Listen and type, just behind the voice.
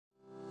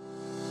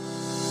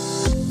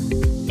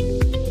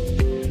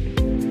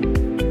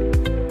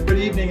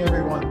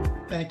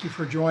thank you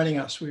for joining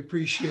us. We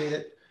appreciate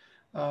it.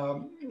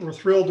 We're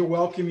thrilled to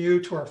welcome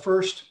you to our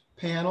first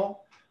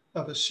panel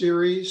of a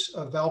series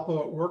of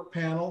Valpo at Work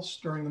panels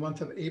during the month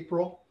of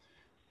April.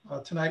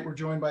 Tonight, we're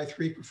joined by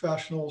three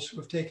professionals who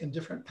have taken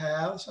different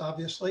paths,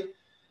 obviously,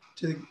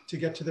 to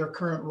get to their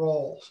current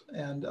roles.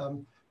 And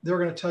they're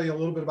going to tell you a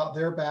little bit about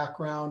their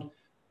background,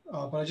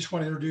 but I just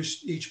want to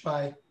introduce each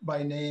by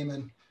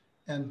name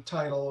and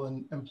title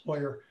and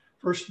employer.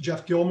 First,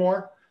 Jeff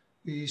Gilmore.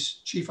 He's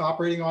Chief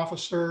Operating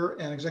Officer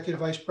and Executive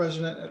Vice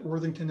President at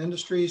Worthington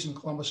Industries in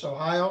Columbus,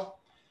 Ohio.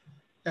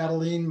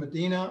 Adeline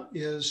Medina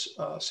is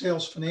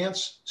Sales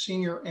Finance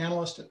Senior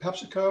Analyst at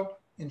PepsiCo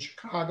in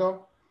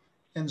Chicago.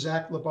 And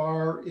Zach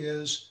Labar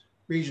is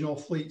Regional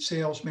Fleet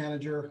Sales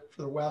Manager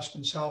for the West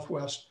and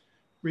Southwest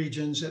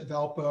regions at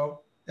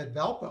Volvo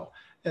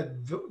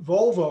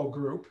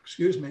Group,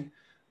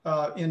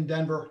 in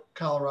Denver,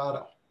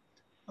 Colorado.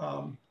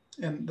 And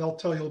they'll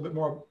tell you a little bit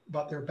more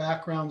about their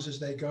backgrounds as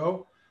they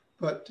go.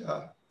 But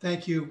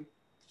thank you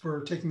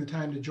for taking the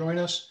time to join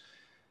us.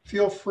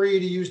 Feel free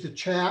to use the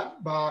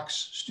chat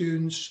box,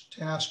 students,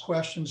 to ask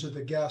questions of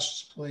the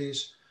guests,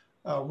 please.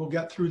 We'll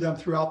get through them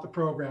throughout the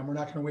program. We're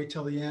not going to wait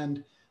till the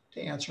end to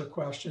answer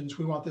questions.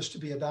 We want this to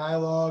be a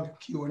dialogue,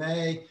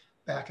 Q&A,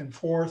 back and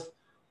forth.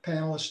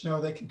 Panelists know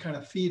they can kind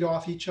of feed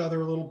off each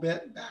other a little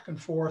bit, back and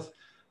forth,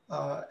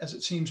 as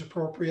it seems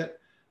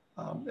appropriate.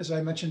 As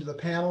I mentioned to the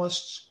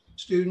panelists,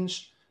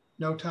 students,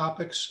 no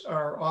topics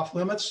are off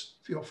limits.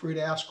 Feel free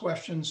to ask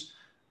questions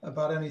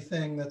about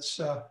anything that's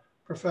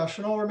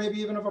professional or maybe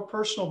even of a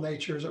personal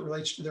nature as it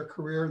relates to their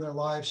career and their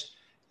lives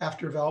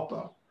after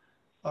Valpo.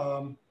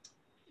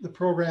 The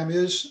program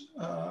is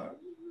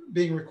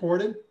being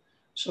recorded,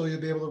 so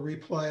you'll be able to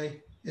replay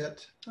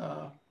it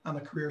on the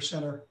Career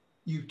Center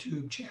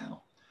YouTube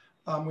channel.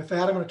 With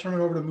that, I'm going to turn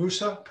it over to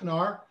Musa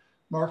Pinar,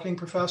 Marketing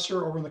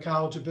Professor over in the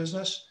College of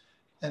Business,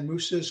 and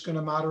Musa is going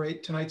to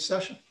moderate tonight's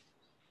session.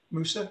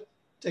 Musa,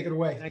 take it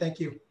away. Thank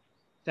you.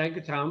 Thank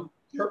you, Tom.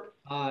 Sure.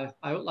 I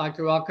would like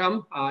to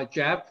welcome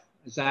Jeff,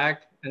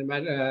 Zach, and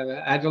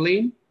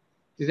Adeline.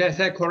 Did I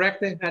say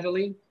correctly,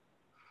 Adeline?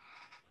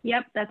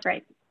 Yep, that's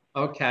right.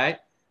 Okay.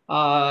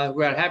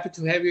 We're happy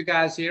to have you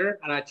guys here,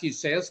 and I teach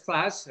sales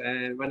class.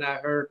 And when I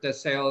heard the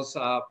sales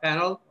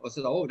panel, I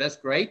said, "Oh, that's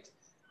great."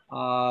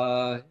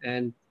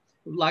 And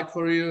would like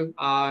for you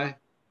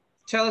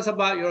tell us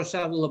about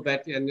yourself a little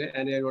bit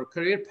and your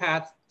career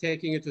path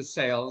taking you to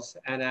sales,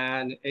 and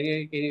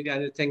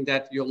anything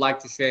that you'd like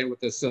to share with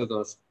the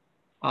students.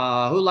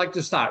 Who'd like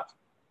to start?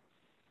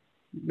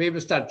 Maybe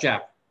start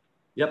Jeff.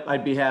 Yep,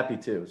 I'd be happy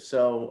to.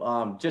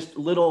 So just a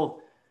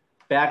little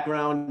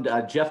background,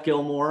 Jeff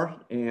Gilmore,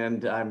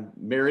 and I'm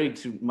married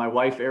to my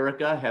wife,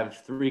 Erica, have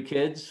 3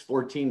 kids,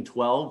 14,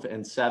 12,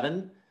 and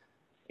 7.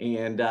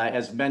 And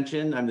as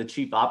mentioned, I'm the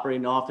Chief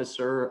Operating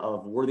Officer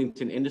of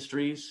Worthington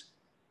Industries,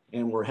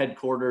 and we're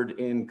headquartered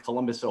in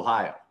Columbus,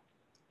 Ohio.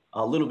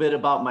 A little bit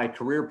about my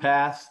career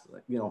path.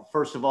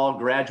 First of all,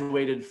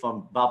 graduated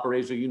from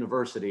Valparaiso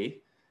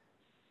University.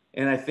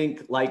 And I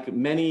think like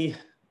many,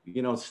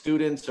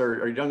 students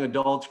or young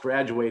adults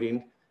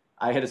graduating,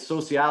 I had a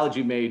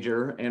sociology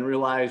major and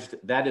realized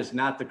that is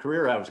not the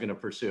career I was going to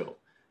pursue.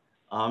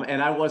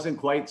 And I wasn't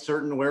quite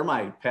certain where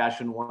my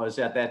passion was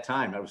at that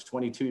time. I was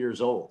 22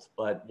 years old.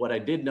 But what I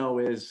did know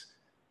is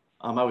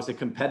I was a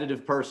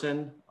competitive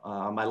person.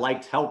 I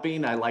liked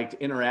helping. I liked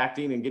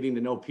interacting and getting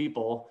to know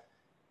people.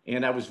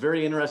 And I was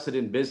very interested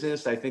in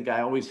business. I think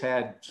I always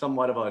had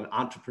somewhat of an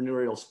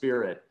entrepreneurial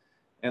spirit.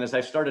 And as I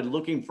started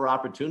looking for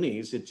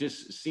opportunities, it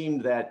just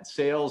seemed that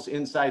sales,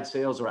 inside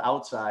sales or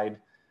outside,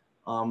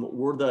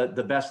 were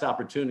the best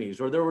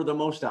opportunities, or there were the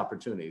most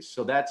opportunities.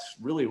 So that's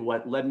really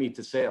what led me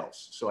to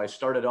sales. So I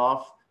started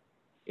off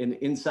in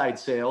inside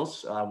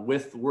sales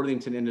with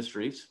Worthington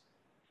Industries,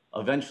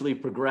 eventually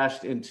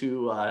progressed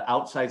into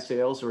outside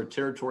sales or a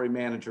territory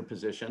manager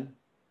position,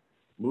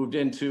 moved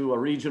into a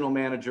regional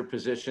manager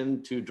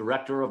position to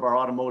director of our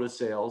automotive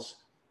sales.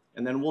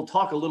 And then we'll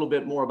talk a little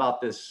bit more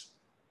about this,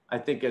 I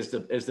think, as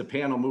the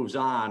panel moves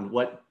on,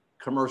 what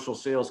commercial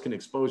sales can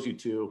expose you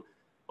to.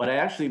 But I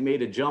actually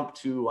made a jump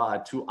to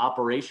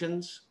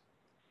operations,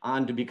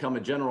 on to become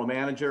a general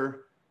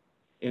manager,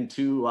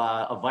 into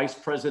a vice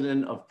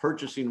president of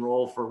purchasing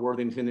role for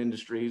Worthington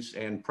Industries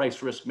and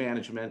price risk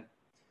management.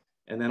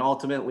 And then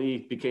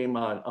ultimately became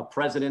a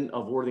president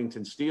of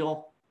Worthington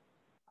Steel,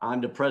 on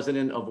to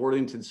president of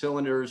Worthington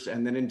Cylinders,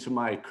 and then into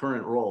my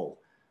current role.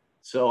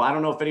 So I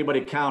don't know if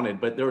anybody counted,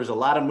 but there was a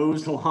lot of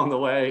moves along the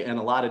way and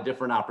a lot of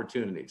different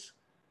opportunities.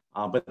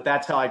 But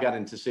that's how I got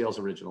into sales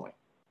originally.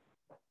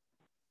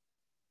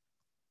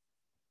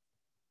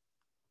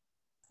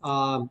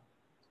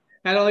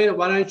 Adeline,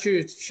 why don't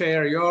you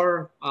share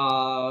your,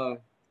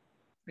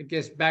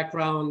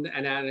 background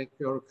and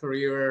your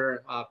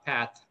career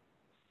path?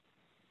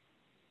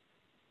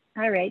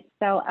 All right,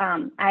 so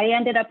I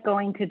ended up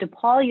going to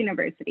DePaul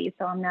University,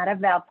 so I'm not a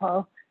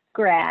Valpo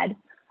grad,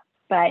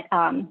 but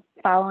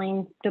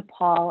following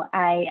DePaul,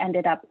 I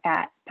ended up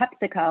at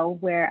PepsiCo,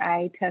 where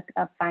I took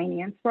a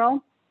finance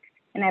role,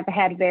 and I've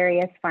had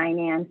various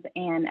finance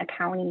and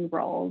accounting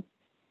roles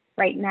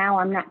right now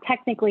I'm not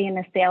technically in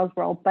a sales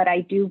role, but I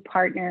do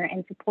partner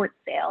and support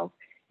sales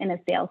in a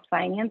sales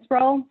finance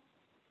role.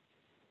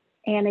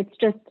 And it's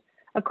just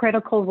a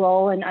critical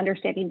role in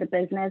understanding the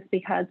business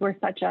because we're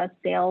such a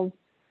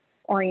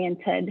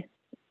sales-oriented,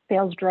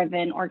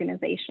 sales-driven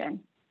organization.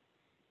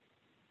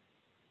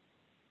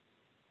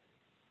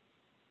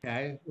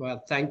 Okay,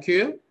 well, thank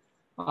you.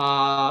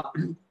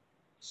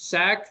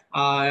 Zach,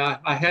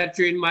 I had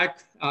you in my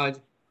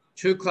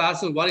 2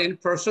 classes, one in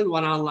person,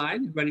 one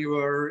online when you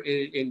were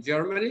in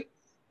Germany.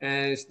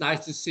 And it's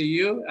nice to see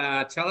you.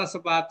 Tell us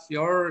about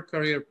your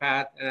career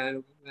path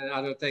and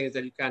other things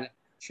that you can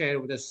share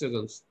with the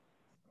students.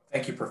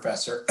 Thank you,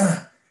 Professor.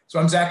 So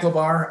I'm Zach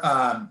Labar.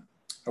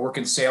 I work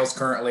in sales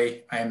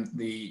currently. I'm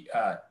the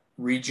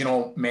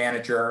regional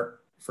manager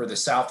for the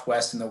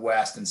Southwest and the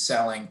West and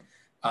selling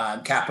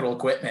capital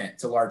equipment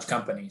to large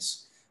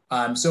companies.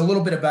 So a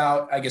little bit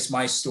about, I guess,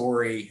 my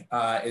story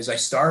is I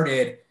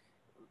started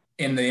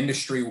in the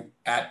industry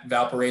at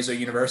Valparaiso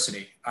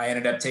University. I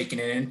ended up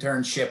taking an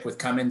internship with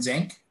Cummins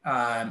Inc.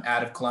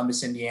 Out of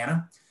Columbus,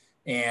 Indiana.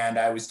 And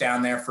I was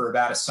down there for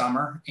about a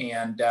summer.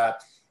 And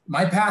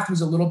my path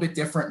was a little bit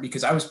different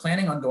because I was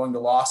planning on going to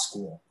law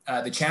school.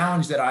 The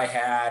challenge that I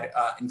had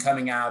in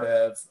coming out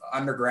of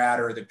undergrad,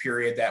 or the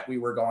period that we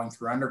were going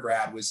through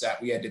undergrad, was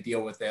that we had to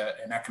deal with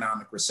an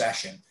economic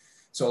recession.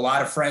 So a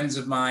lot of friends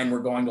of mine were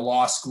going to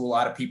law school. A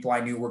lot of people I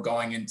knew were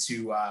going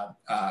into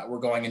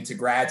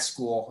grad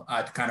school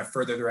to kind of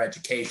further their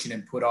education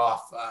and put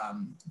off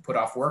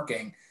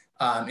working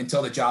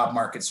until the job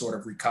market sort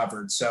of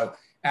recovered. So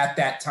at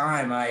that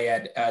time, I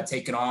had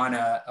taken on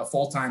a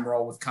full-time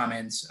role with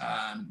Cummins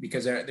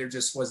because there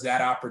just was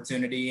that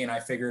opportunity, and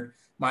I figured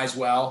might as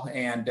well.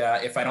 And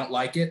if I don't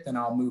like it, then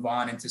I'll move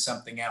on into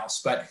something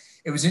else. But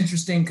it was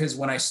interesting because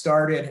when I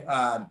started,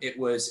 it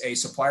was a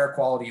supplier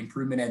quality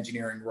improvement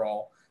engineering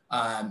role.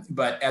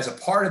 But as a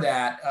part of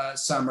that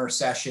summer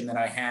session that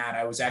I had,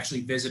 I was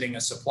actually visiting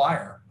a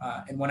supplier.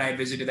 And when I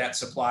visited that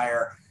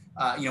supplier,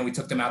 we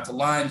took them out to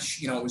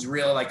lunch. It was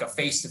really like a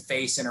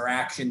face-to-face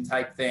interaction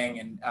type thing.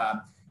 And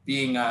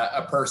being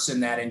a person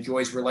that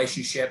enjoys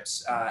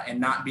relationships and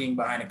not being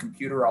behind a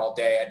computer all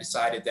day, I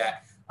decided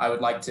that I would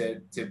like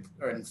to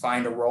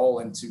find a role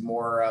into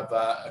more of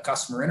a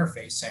customer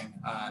interfacing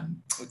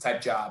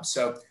type job.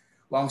 So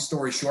long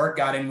story short,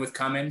 got in with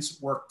Cummins,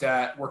 worked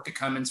at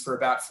Cummins for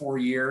about 4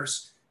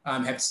 years,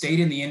 have stayed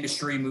in the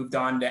industry, moved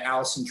on to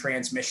Allison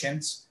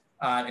Transmissions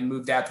and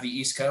moved out to the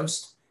East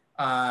Coast.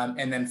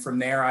 And then from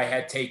there, I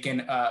had taken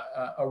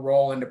a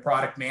role into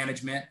product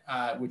management,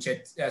 which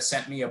had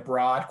sent me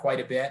abroad quite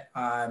a bit.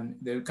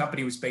 The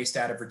company was based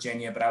out of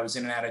Virginia, but I was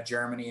in and out of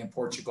Germany and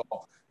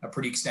Portugal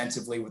pretty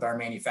extensively with our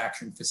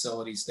manufacturing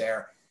facilities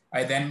there.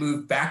 I then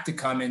moved back to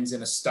Cummins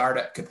in a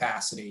startup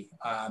capacity.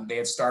 They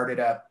had started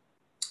a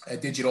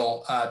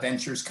digital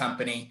ventures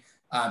company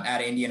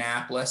out of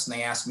Indianapolis, and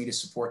they asked me to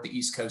support the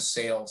East Coast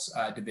sales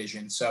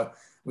division. So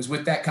was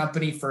with that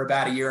company for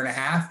about 1.5 years.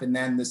 And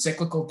then the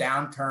cyclical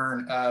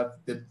downturn of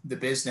the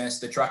business,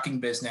 the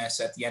trucking business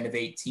at the end of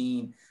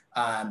 2018,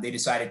 they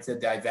decided to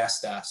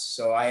divest us.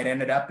 So I had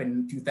ended up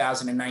in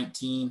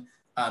 2019,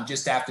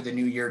 just after the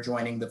new year,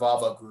 joining the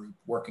Valpo group,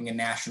 working in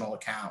national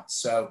accounts.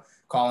 So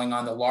calling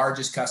on the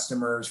largest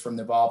customers from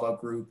the Valpo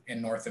group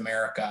in North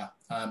America,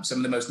 some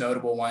of the most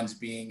notable ones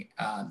being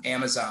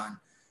Amazon.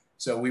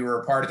 So we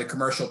were a part of the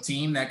commercial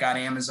team that got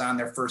Amazon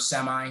their first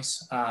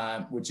semis,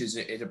 which is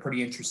a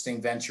pretty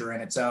interesting venture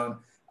in its own.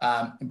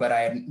 But I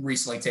had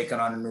recently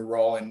taken on a new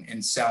role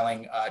in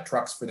selling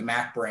trucks for the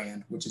Mack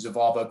brand, which is a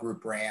Volvo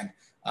Group brand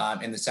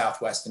in the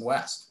Southwest and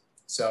West.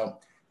 So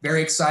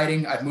very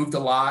exciting. I've moved a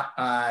lot.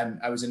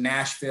 I was in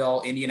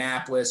Nashville,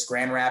 Indianapolis,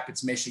 Grand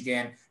Rapids,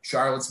 Michigan,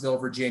 Charlottesville,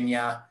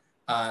 Virginia,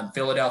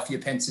 Philadelphia,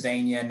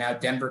 Pennsylvania, and now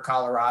Denver,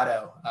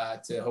 Colorado,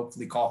 to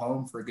hopefully call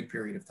home for a good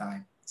period of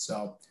time.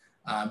 So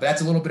but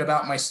that's a little bit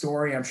about my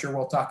story. I'm sure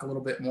we'll talk a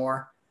little bit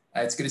more.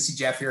 It's good to see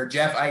Jeff here.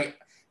 Jeff,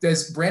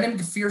 does Brandon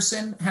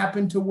McPherson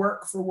happen to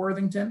work for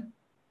Worthington?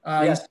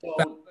 Yes.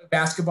 He's a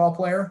basketball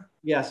player?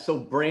 Yes. So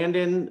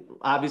Brandon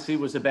obviously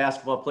was a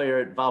basketball player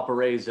at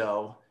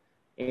Valparaiso.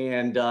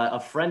 And a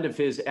friend of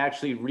his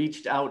actually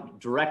reached out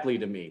directly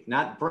to me,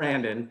 not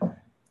Brandon,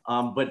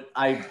 but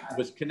I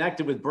was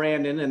connected with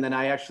Brandon. And then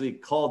I actually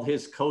called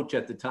his coach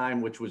at the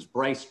time, which was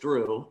Bryce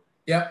Drew.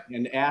 Yep.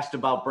 And asked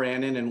about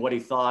Brandon and what he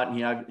thought.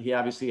 And he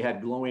obviously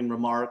had glowing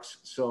remarks.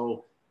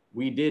 So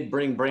we did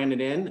bring Brandon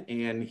in,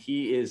 and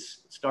he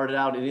started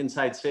out in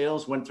inside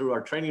sales, went through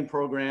our training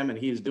program, and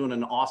he's doing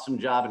an awesome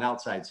job in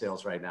outside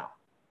sales right now.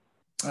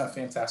 Oh,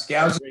 fantastic.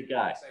 Yeah, I was a great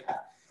guy.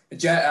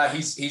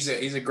 He's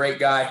a great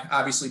guy.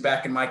 Obviously,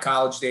 back in my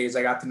college days,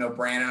 I got to know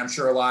Brandon. I'm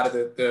sure a lot of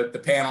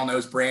the panel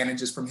knows Brandon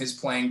just from his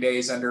playing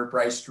days under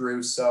Bryce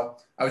Drew. So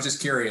I was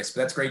just curious,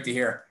 but that's great to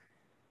hear.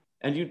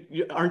 And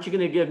you aren't you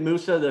going to give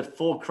Musa the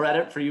full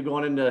credit for you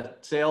going into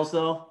sales,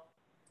 though?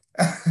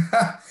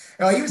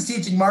 Well, he was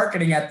teaching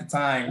marketing at the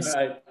time.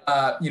 So,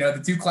 right.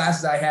 The 2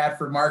 classes I had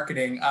for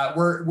marketing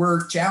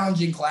were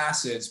challenging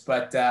classes,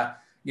 but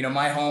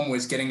my home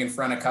was getting in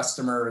front of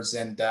customers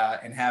and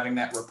having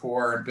that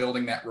rapport and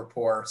building that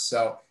rapport.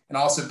 So, and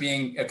also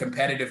being a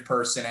competitive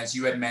person, as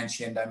you had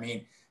mentioned. I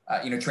mean,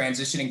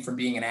 transitioning from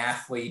being an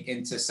athlete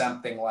into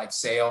something like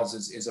sales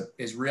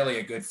is really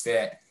a good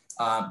fit.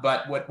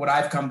 But what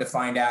I've come to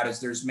find out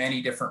is there's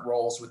many different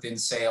roles within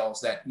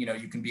sales that,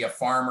 you can be a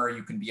farmer,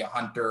 you can be a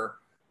hunter,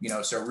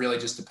 so it really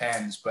just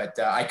depends. But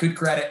I could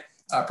credit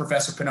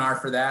Professor Pinar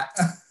for that.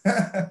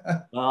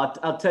 Well,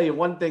 I'll tell you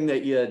one thing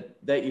that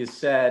you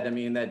said. I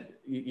mean, that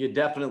you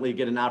definitely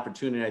get an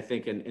opportunity, I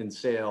think, in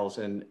sales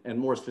and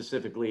more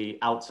specifically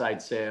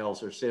outside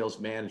sales or sales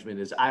management.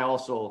 Is I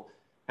also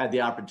had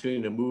the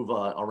opportunity to move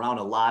around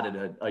a lot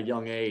at a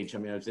young age. I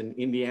mean, I was in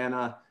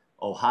Indiana,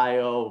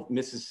 Ohio,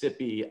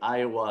 Mississippi,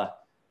 Iowa,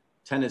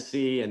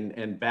 Tennessee,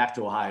 and back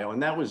to Ohio.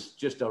 And that was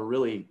just a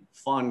really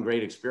fun,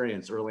 great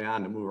experience early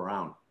on to move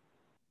around.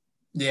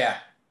 Yeah.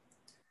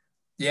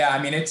 Yeah.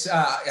 I mean,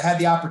 I had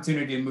the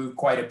opportunity to move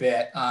quite a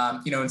bit,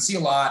 and see a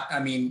lot. I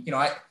mean,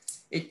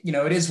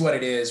 it is what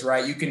it is,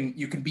 right? You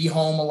can be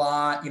home a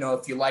lot,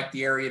 if you like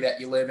the area that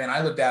you live in.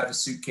 I lived out of a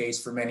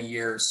suitcase for many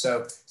years.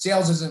 So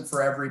sales isn't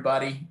for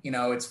everybody,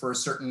 it's for a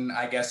certain,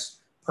 I guess,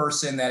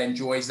 person that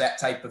enjoys that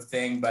type of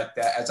thing. But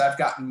as I've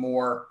gotten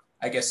more,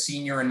 I guess,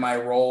 senior in my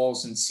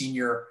roles and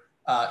senior,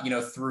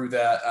 through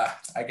the,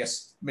 I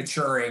guess,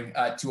 maturing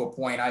to a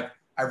point,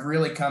 I've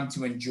really come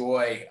to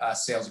enjoy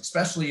sales,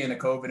 especially in a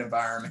COVID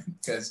environment,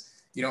 because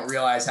you don't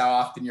realize how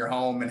often you're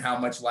home and how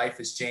much life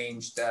has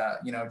changed,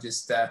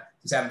 just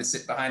having to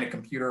sit behind a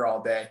computer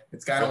all day.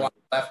 It's kind of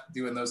left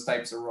doing those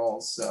types of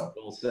roles. So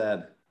well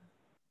said.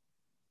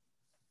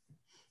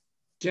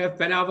 Jeff,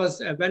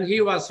 when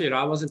he was here,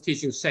 I wasn't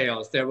teaching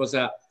sales. There was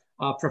a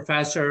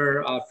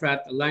professor,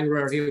 Fred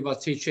Langrer. He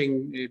was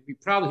teaching.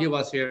 Probably he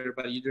was here,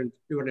 but you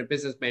weren't a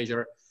business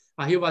major.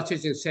 He was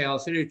teaching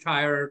sales. He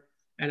retired,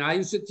 and I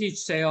used to teach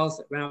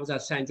sales when I was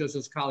at St.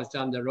 Joseph's College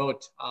down the road,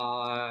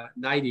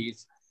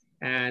 90s.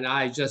 And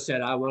I just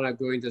said I want to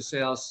go into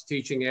sales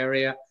teaching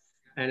area,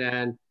 and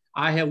then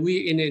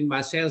in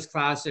my sales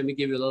class. Let me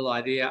give you a little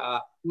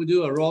idea. We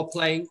do a role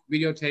playing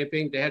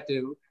videotaping. They have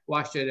to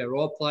watch their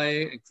role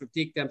play and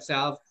critique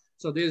themselves.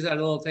 So these are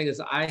little things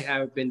I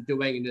have been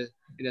doing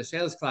in the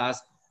sales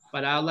class.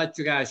 But I'll let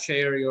you guys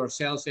share your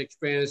sales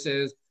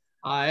experiences.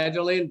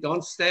 Adeline,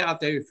 don't stay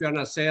out there if you're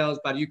not sales,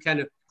 but you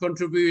can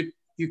contribute.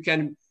 You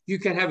can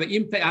have an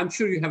impact. I'm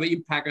sure you have an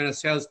impact on the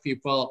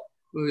salespeople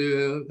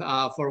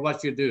for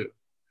what you do.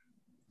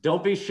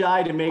 Don't be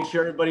shy to make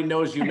sure everybody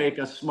knows you make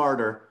us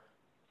smarter.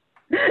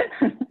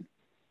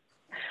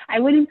 I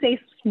wouldn't say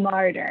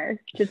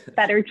smarter, just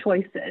better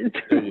choices.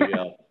 There you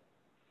go.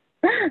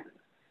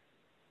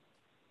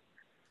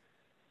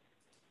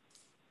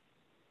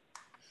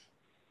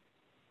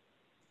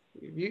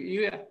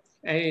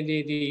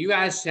 You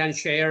guys can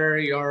share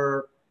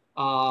your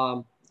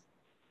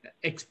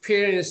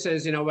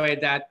experiences in a way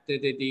that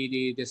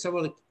some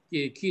of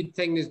the key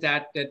things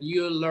that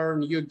you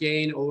learn, you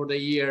gain over the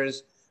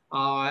years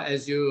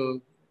as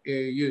you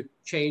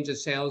change the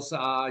sales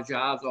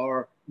jobs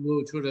or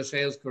move through the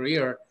sales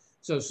career.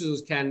 So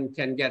students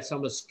can get some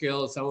of the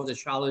skills, some of the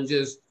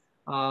challenges.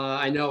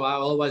 I know I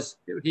always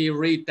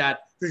read that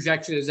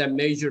rejection is a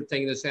major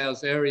thing in the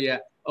sales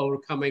area,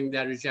 overcoming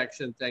that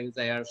rejection things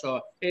there.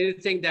 So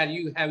anything that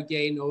you have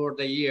gained over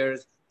the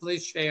years,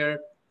 please share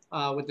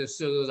with the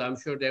students. I'm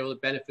sure they will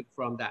benefit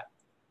from that.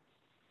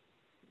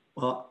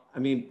 Well, I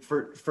mean,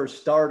 for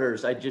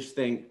starters, I just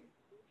think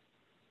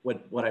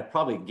what I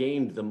probably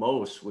gained the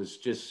most was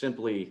just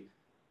simply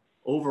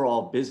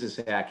overall business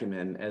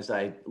acumen. As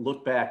I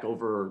look back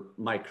over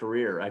my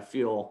career, I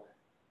feel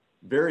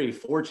very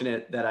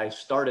fortunate that I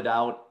started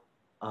out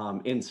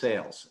in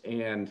sales.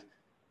 And,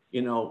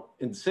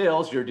 in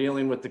sales, you're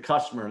dealing with the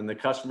customer, and the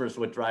customer is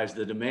what drives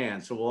the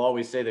demand. So we'll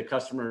always say the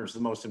customer is the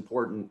most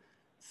important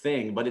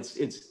thing, but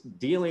it's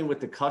dealing with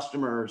the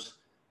customers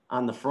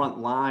on the front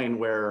line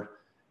where,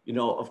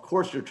 of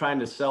course you're trying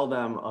to sell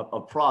them a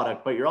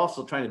product, but you're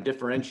also trying to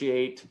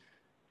differentiate.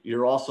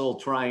 You're also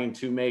trying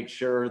to make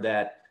sure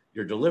that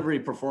your delivery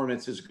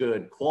performance is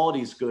good,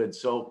 quality is good.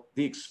 So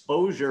the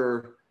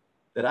exposure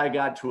that I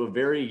got to a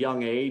very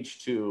young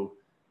age to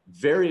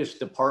various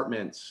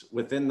departments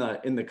within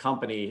the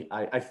company,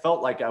 I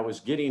felt like I was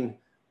getting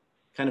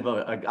kind of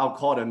I'll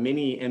call it a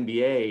mini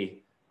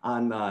MBA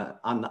on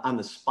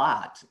the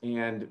spot.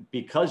 And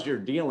because you're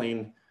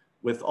dealing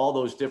with all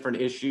those different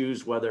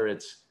issues, whether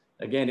it's,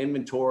 again,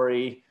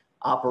 inventory,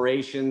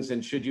 operations,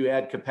 and should you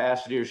add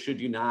capacity or should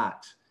you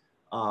not?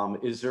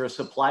 Is there a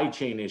supply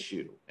chain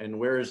issue? And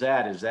where is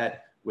that? Is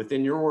that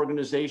within your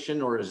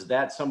organization, or is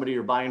that somebody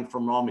you're buying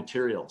from raw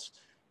materials?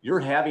 You're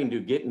having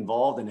to get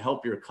involved and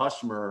help your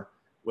customer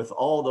with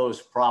all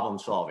those problem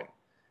solving.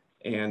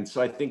 And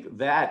so I think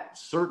that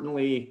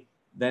certainly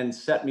then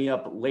set me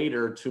up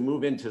later to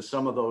move into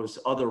some of those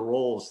other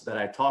roles that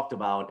I talked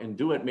about and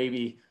do it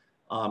maybe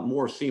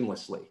more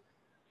seamlessly.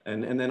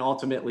 And then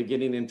ultimately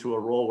getting into a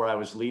role where I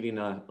was leading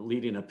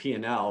a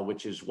P&L,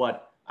 which is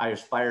what I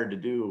aspired to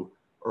do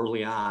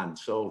early on.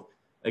 So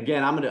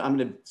again, I'm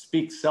gonna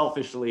speak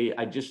selfishly.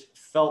 I just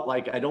felt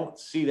like I don't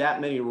see that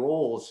many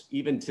roles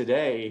even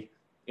today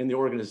in the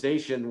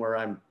organization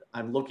where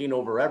I'm looking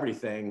over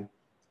everything,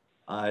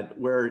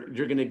 where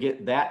you're going to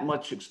get that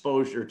much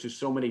exposure to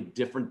so many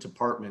different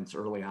departments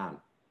early on.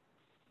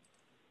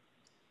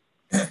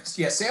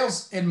 Yeah,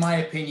 sales, in my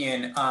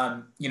opinion,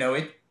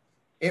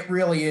 it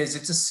really is.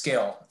 It's a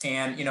skill,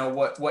 and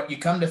what you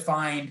come to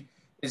find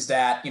is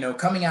that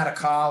coming out of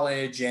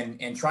college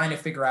and trying to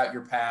figure out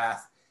your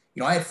path.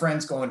 I had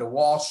friends going to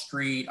Wall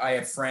Street. I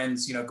had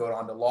friends, go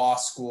on to law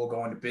school,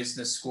 go into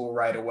business school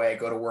right away,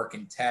 go to work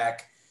in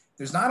tech.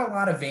 There's not a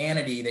lot of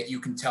vanity that you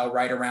can tell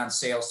right around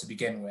sales to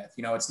begin with.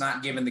 It's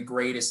not given the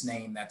greatest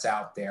name that's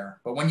out there.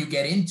 But when you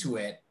get into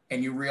it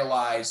and you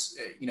realize,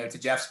 to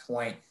Jeff's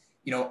point,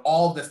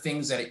 all the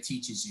things that it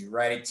teaches you,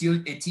 right?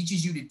 It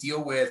teaches you to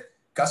deal with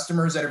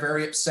customers that are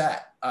very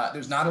upset.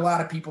 There's not a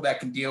lot of people that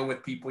can deal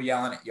with people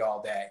yelling at you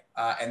all day.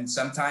 And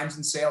sometimes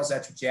in sales,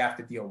 that's what you have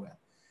to deal with.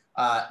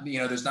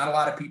 There's not a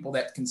lot of people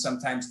that can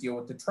sometimes deal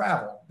with the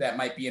travel that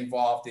might be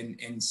involved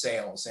in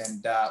sales.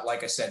 And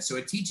like I said, so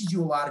it teaches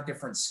you a lot of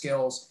different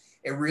skills.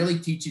 It really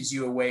teaches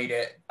you a way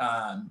to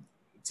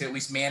at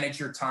least manage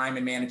your time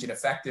and manage it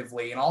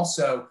effectively. And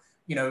also,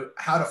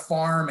 how to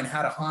farm and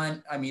how to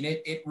hunt. I mean,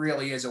 it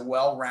really is a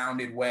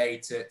well-rounded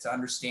way to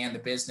understand the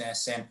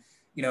business. And,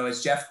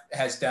 as Jeff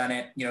has done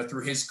it,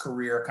 through his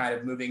career, kind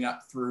of moving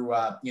up through,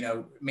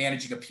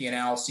 managing a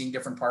P&L, seeing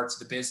different parts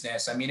of the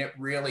business. I mean, it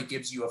really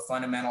gives you a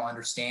fundamental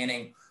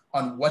understanding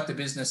on what the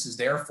business is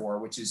there for,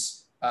 which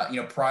is,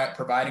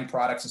 providing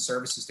products and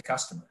services to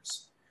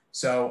customers.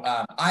 So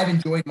I've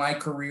enjoyed my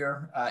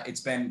career.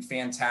 It's been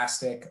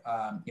fantastic.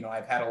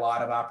 I've had a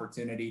lot of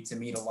opportunity to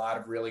meet a lot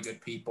of really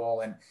good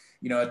people. And,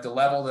 at the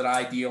level that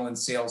I deal in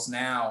sales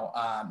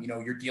now,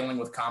 you're dealing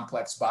with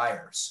complex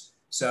buyers.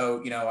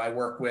 So, I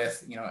work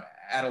with,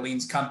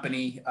 Adeline's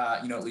company,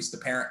 at least the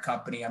parent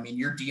company. I mean,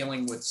 you're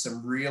dealing with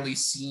some really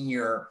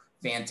senior,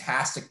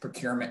 fantastic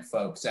procurement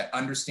folks that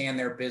understand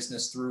their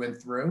business through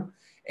and through.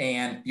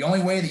 And the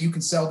only way that you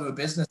can sell to a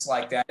business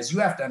like that is you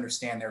have to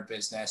understand their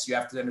business, you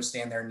have to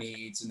understand their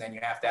needs, and then you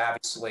have to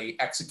obviously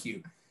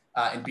execute.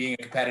 And being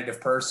a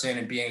competitive person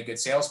and being a good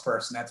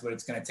salesperson, that's what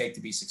it's going to take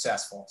to be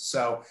successful.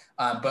 So,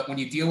 but when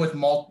you deal with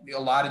a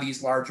lot of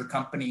these larger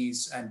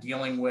companies and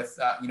dealing with,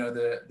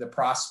 the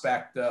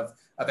prospect of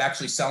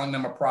actually selling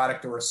them a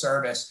product or a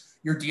service,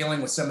 you're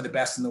dealing with some of the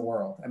best in the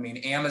world. I mean,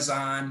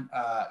 Amazon,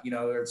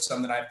 there's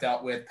some that I've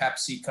dealt with,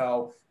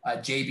 PepsiCo,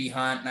 JB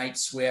Hunt, Knight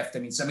Swift. I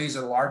mean, some of these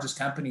are the largest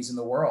companies in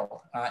the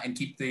world and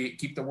keep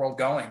the world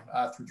going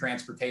through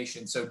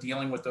transportation. So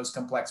dealing with those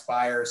complex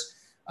buyers,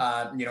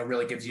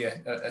 really gives you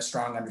a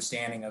strong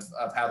understanding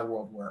of how the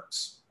world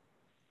works.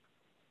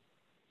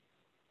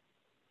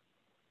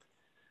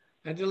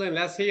 Adeline,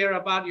 let's hear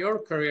about your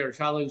career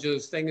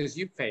challenges, things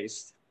you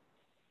faced.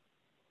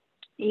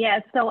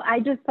 Yeah, so I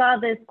just saw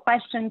this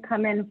question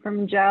come in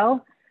from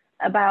Joe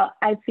about,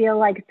 I feel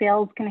like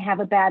sales can have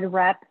a bad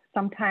rep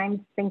sometimes,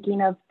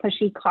 thinking of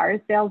pushy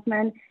car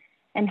salesmen,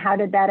 and how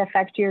did that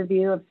affect your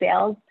view of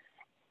sales?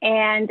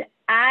 And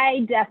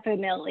I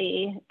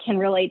definitely can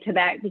relate to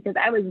that, because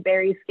I was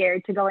very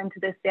scared to go into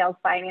this sales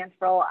finance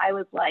role. I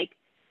was like,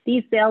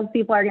 these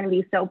salespeople are going to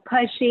be so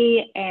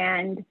pushy,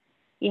 and,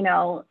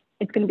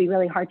 it's going to be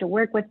really hard to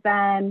work with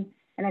them,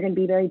 and they're going to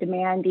be very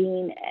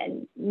demanding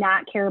and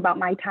not care about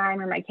my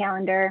time or my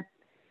calendar.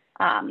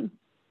 And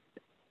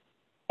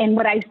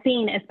what I've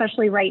seen,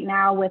 especially right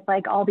now with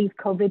like all these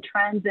COVID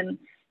trends and,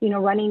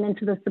 running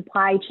into the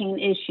supply chain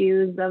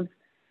issues of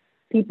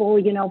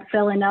people,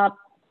 filling up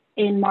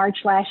in March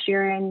last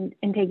year and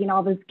taking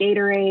all this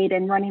Gatorade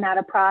and running out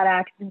of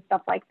products and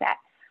stuff like that.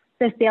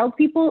 The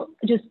salespeople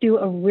just do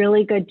a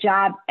really good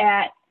job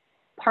at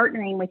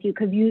partnering with you,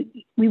 because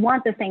we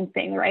want the same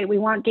thing, right? We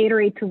want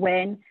Gatorade to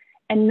win.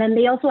 And then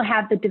they also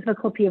have the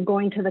difficulty of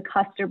going to the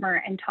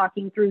customer and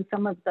talking through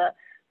some of the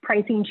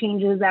pricing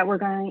changes that we're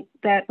going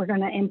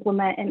to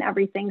implement and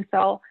everything.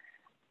 So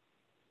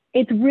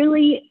it's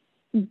really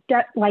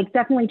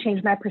definitely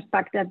changed my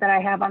perspective that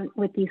I have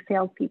with these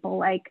salespeople.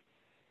 Like,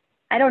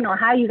 I don't know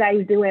how you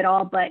guys do it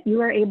all, but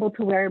you are able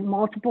to wear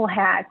multiple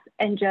hats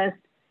and just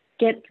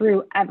get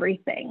through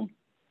everything.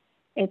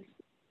 It's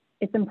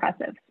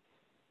impressive.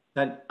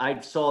 And I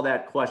saw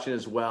that question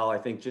as well. I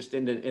think just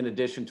in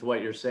addition to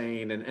what you're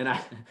saying, and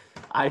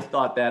I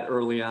thought that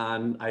early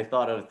on. I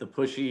thought of the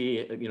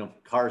pushy,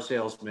 car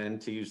salesman,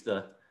 to use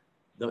the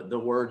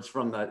words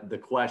from the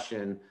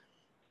question.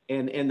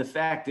 And the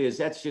fact is,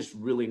 that's just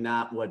really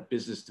not what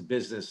business to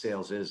business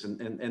sales is.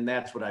 And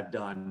that's what I've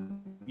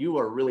done.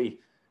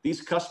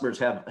 These customers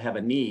have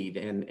a need,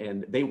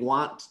 and they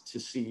want to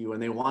see you,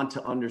 and they want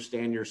to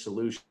understand your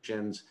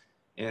solutions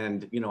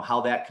and,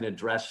 how that can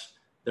address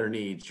their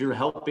needs. You're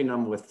helping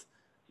them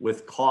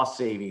with cost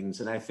savings.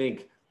 And I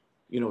think,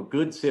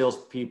 good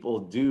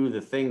salespeople do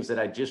the things that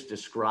I just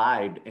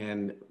described.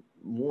 And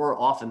more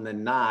often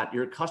than not,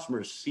 your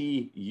customers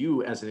see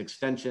you as an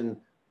extension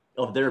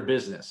of their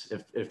business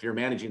if you're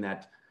managing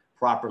that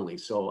properly.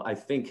 So I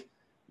think,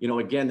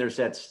 again, there's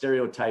that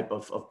stereotype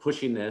of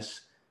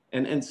pushiness,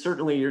 and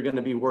certainly you're going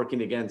to be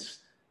working against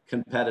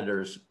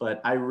competitors,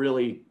 but I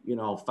really,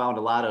 found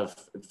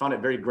it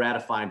very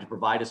gratifying to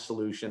provide a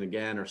solution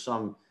again, or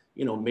some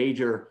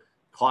major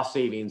cost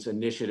savings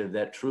initiative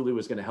that truly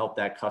was going to help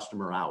that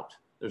customer out.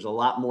 There's a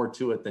lot more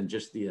to it than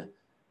just the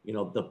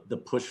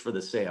push for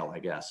the sale, I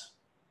guess.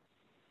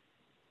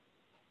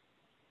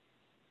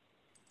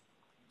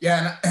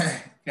 Yeah,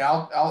 and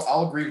yeah,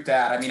 I'll agree with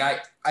that. I mean, I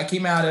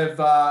came out of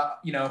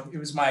it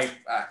was my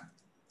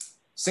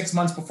 6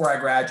 months before I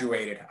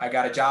graduated. I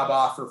got a job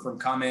offer from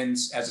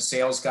Cummins as a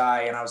sales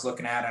guy, and I was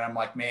looking at it and I'm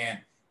like, man,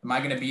 am I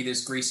going to be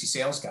this greasy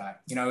sales guy?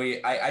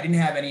 I didn't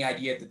have any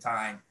idea at the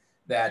time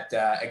that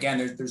again,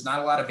 there's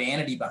not a lot of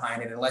vanity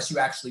behind it unless you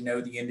actually know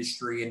the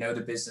industry and know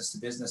the business to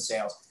business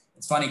sales.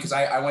 It's funny because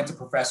I went to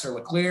Professor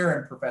Leclerc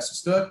and Professor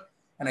Stook,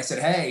 and I said,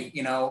 hey,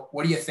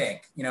 what do you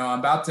think? I'm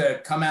about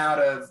to come out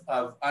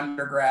of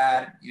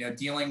undergrad,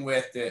 dealing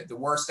with the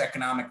worst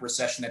economic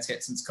recession that's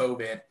hit since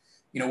COVID.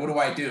 What do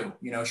I do?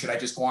 Should I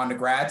just go on to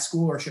grad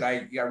school, or should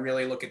I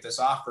really look at this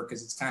offer?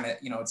 Because it's kind of,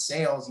 it's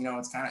sales,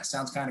 it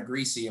sounds kind of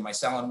greasy. Am I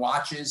selling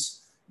watches,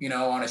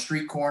 on a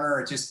street corner?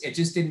 It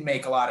just didn't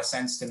make a lot of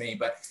sense to me.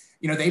 But,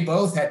 they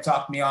both had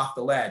talked me off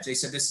the ledge. They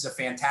said, this is a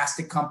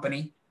fantastic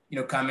company.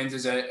 Cummins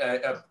is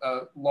a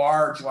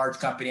large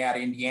company out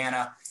of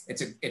Indiana.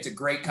 It's a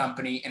great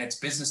company, and it's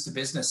business to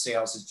business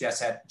sales, as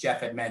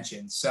Jeff had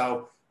mentioned.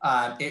 So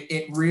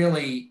it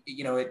really,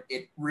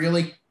 it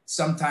really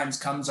sometimes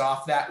comes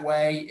off that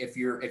way if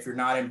you're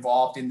not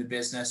involved in the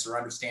business or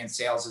understand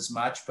sales as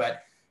much.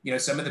 But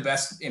some of the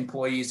best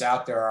employees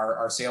out there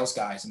are sales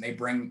guys, and they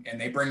bring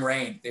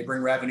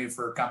revenue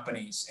for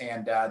companies,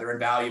 and they're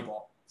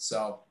invaluable.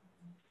 So.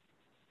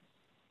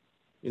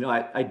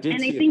 I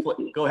did see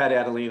go ahead,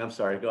 Adeline. I'm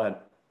sorry. Go ahead.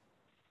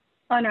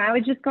 Oh, no, I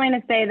was just going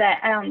to say that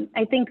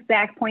I think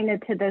Zach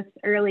pointed to this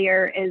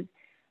earlier, is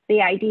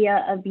the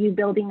idea of you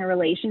building a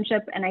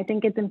relationship. And I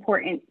think it's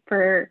important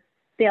for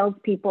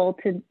salespeople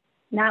to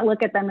not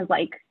look at them as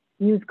like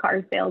used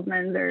car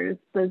salesmen, or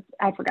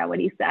I forgot what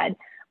he said,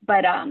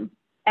 but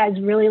as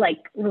really like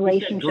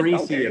relationship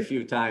greasy builders. A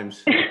few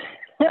times. I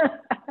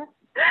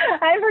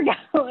forgot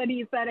what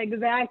he said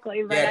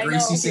exactly. But yeah,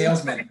 greasy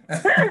salesman.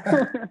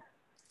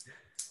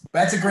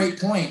 That's a great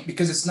point,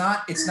 because it's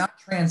not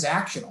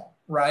transactional,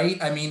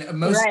 right? I mean,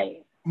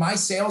 my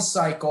sales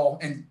cycle,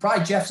 and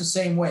probably Jeff's the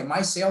same way,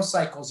 my sales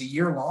cycle is a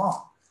year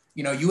long.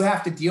 You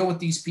have to deal with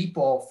these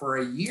people for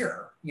a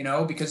year,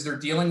 because they're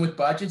dealing with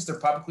budgets, they're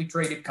publicly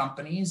traded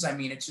companies. I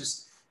mean, it's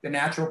just the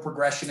natural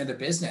progression of the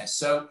business.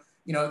 So,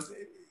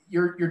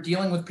 you're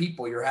dealing with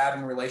people, you're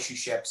having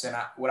relationships. And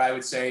what I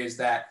would say is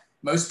that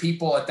most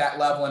people at that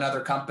level in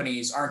other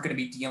companies aren't going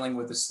to be dealing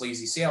with a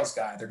sleazy sales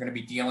guy. They're going to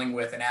be dealing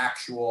with an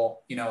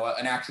actual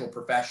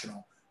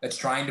professional that's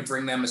trying to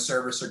bring them a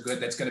service or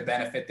good that's going to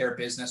benefit their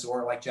business,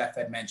 or like Jeff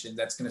had mentioned,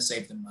 that's going to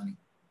save them money.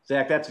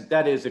 Zach,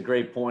 that is a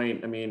great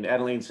point. I mean,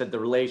 Adeline said the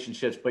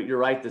relationships, but you're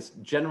right. This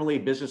generally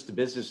business to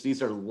business,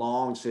 these are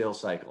long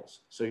sales cycles.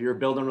 So you're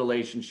building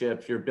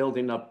relationships, you're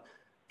building up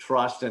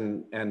trust,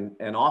 and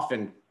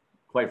often,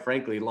 quite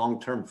frankly,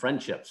 long-term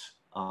friendships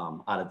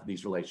out of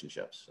these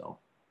relationships. So.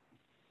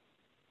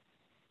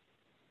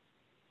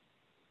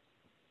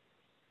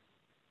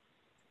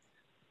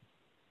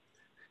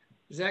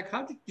 Zach,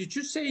 how did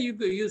you say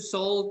you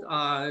sold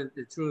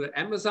through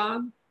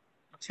Amazon?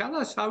 Tell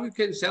us how you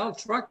can sell a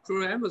truck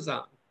through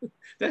Amazon.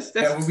 We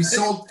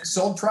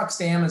sold trucks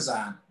to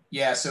Amazon.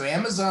 Yeah, so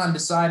Amazon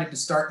decided to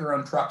start their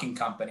own trucking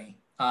company,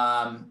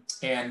 and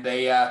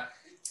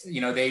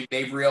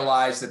they've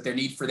realized that their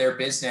need for their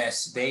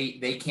business,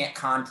 they can't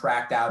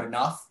contract out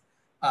enough,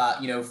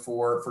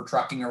 for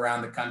trucking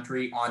around the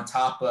country. On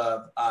top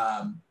of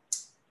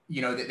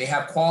they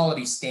have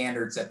quality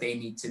standards that they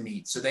need to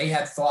meet. So they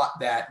had thought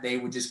that they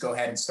would just go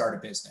ahead and start a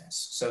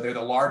business. So they're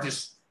the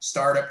largest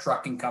startup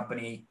trucking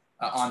company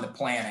on the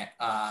planet.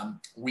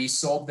 We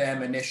sold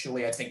them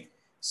initially, I think,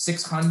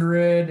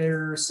 600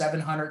 or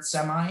 700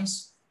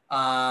 semis.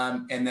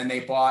 And then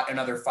they bought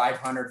another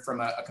 500 from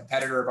a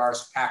competitor of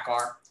ours,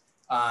 PACCAR.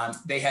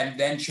 They had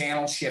then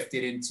channel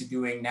shifted into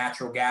doing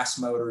natural gas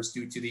motors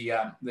due to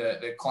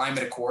the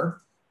climate accord.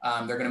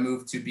 They're going to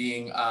move to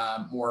being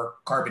more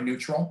carbon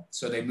neutral.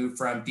 So they moved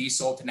from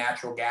diesel to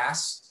natural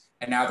gas,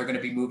 and now they're going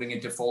to be moving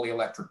into fully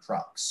electric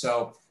trucks.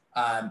 So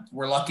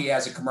we're lucky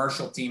as a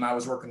commercial team. I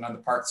was working on the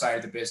part side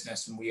of the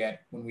business when we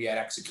had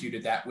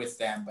executed that with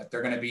them. But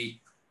they're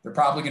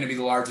probably going to be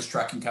the largest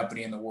trucking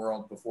company in the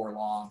world before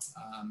long.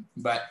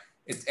 But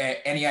it's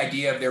any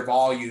idea of their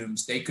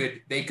volumes, they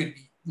could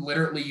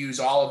literally use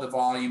all of the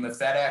volume of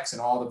FedEx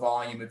and all the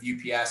volume of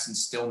UPS and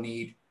still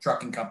need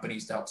trucking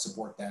companies to help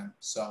support them.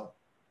 So.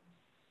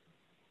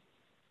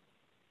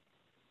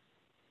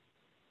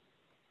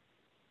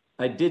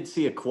 I did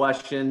see a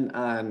question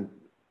on,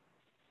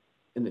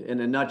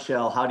 in a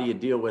nutshell, how do you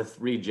deal with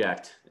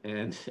reject?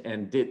 And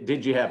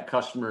did you have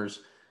customers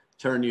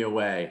turn you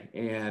away?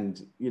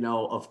 And,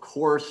 of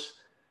course,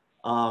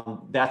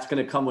 that's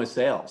going to come with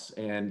sales.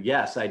 And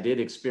yes, I did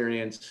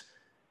experience,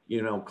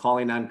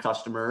 calling on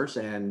customers,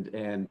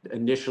 and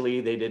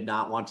initially they did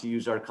not want to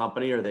use our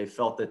company, or they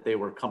felt that they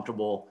were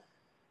comfortable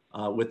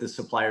with the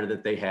supplier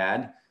that they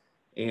had.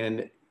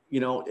 And,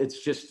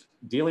 it's just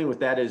dealing with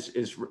that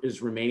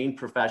is remaining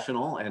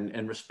professional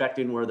and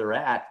respecting where they're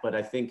at. But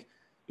I think,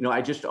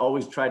 I just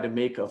always tried to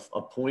make a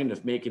point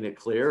of making it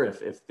clear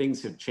if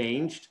things have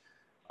changed,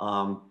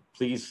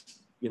 please,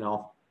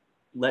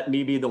 let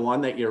me be the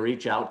one that you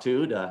reach out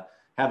to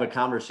have a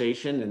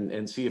conversation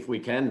and see if we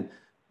can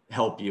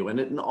help you.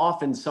 And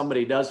often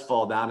somebody does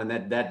fall down,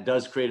 and that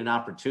does create an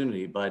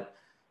opportunity. But,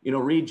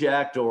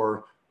 reject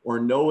or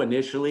no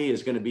initially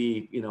is going to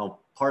be,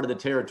 part of the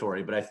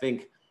territory. But I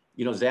think,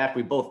 Zach,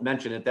 we both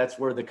mentioned it. That's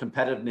where the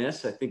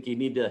competitiveness, I think you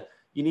need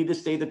to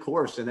stay the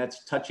course, and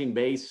that's touching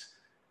base,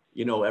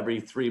 every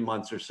 3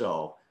 months or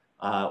so.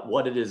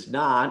 What it is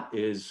not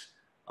is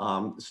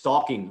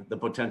stalking the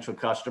potential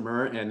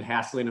customer and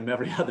hassling them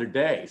every other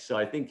day. So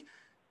I think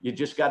you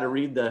just got to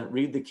read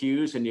the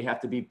cues, and you have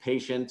to be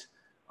patient,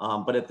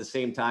 but at the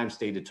same time,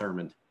 stay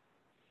determined.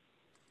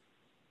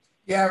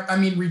 Yeah, I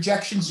mean,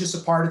 rejection's just a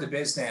part of the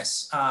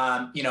business,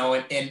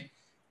 and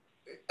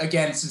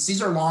again, since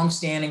these are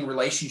long-standing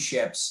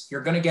relationships,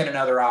 you're going to get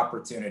another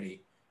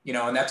opportunity,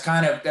 and that's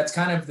kind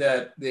of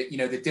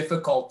the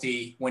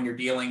difficulty when you're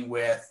dealing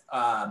with,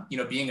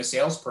 being a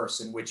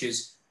salesperson, which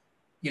is,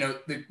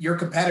 your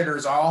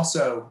competitors are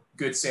also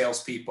good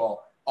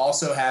salespeople,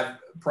 also have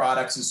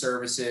products and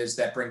services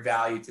that bring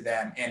value to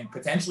them and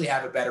potentially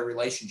have a better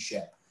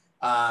relationship,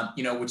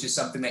 which is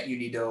something that you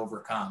need to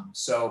overcome.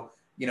 So,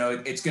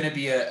 it's going to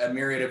be a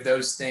myriad of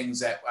those things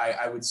that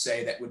I would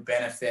say that would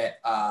benefit.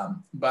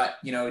 But,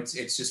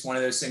 it's just one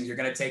of those things. You're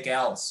going to take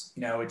L's,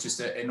 it's just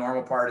a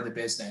normal part of the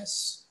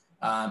business.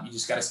 You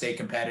just got to stay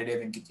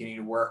competitive and continue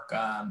to work,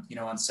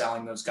 on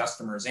selling those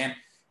customers. And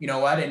you know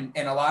what, and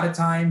a lot of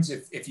times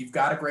if you've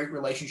got a great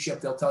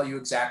relationship, they'll tell you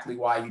exactly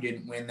why you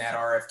didn't win that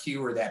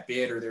RFQ or that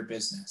bid or their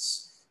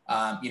business.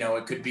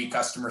 It could be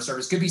customer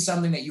service, could be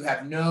something that you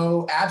have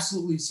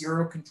absolutely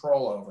zero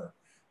control over.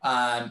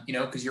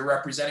 Because you're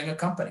representing a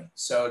company.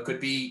 So it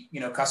could be,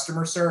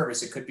 customer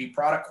service, it could be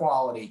product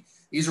quality.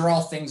 These are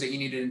all things that you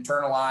need to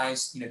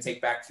internalize, take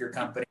back to your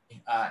company,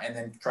 and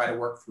then try to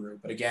work through.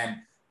 But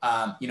again,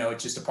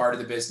 it's just a part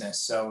of the business.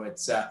 So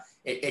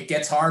it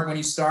gets hard when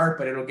you start,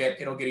 but it'll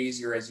get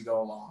easier as you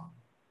go along.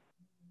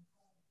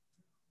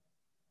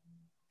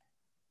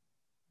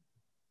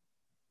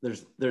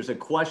 There's a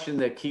question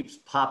that keeps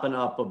popping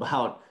up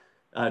about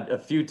a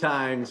few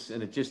times,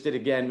 and it just did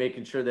again,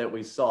 making sure that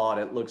we saw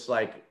it. It looks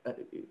like,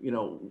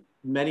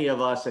 many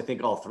of us, I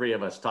think all three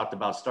of us talked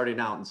about starting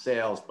out in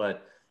sales,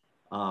 but,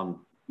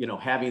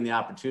 having the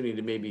opportunity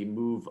to maybe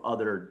move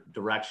other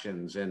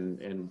directions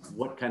and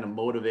what kind of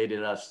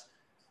motivated us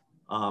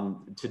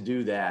to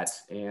do that.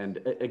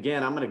 And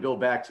again, I'm going to go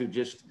back to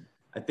just,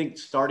 I think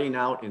starting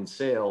out in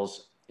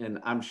sales, and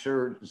I'm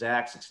sure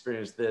Zach's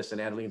experienced this and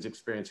Adeline's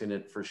experiencing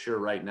it for sure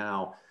right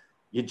now.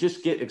 You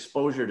just get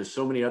exposure to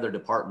so many other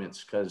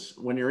departments, because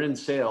when you're in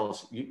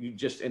sales, you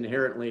just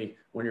inherently,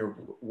 when you're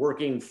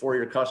working for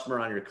your customer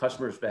on your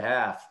customer's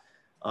behalf,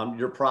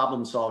 you're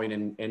problem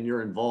solving and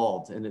you're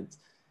involved. And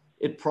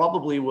it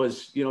probably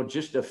was,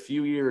 just a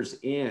few years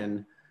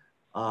in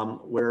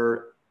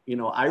where,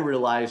 I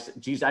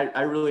realized, geez,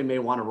 I really may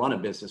want to run a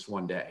business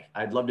one day.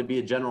 I'd love to be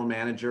a general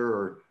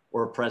manager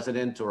or a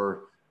president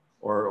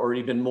or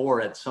even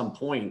more at some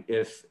point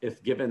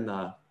if given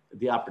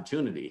the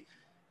opportunity.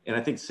 And I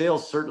think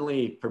sales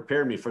certainly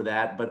prepared me for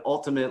that. But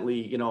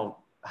ultimately,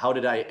 how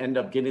did I end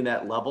up getting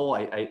that level?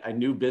 I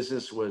knew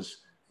business was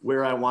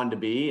where I wanted to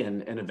be,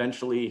 and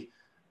eventually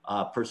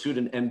pursued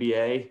an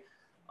MBA.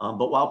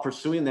 But while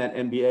pursuing that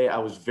MBA, I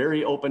was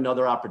very open to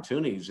other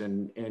opportunities.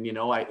 And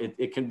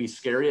it can be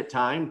scary at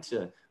times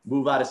to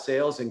move out of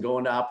sales and go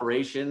into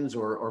operations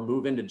or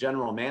move into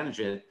general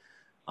management.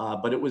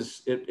 But it was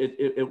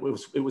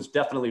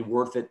definitely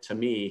worth it to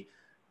me.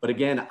 But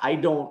again, I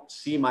don't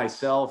see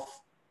myself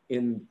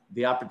in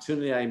the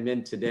opportunity I'm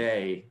in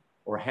today,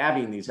 or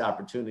having these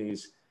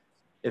opportunities,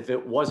 if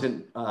it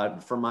wasn't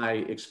for my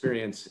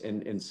experience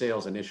in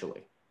sales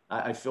initially.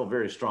 I feel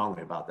very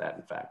strongly about that,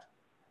 in fact.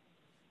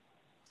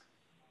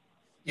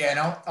 Yeah, and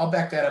I'll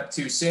back that up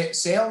too.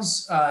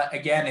 Sales,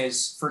 again,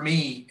 is, for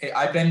me,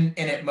 I've been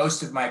in it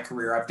most of my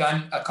career. I've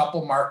done a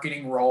couple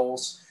marketing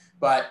roles,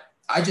 but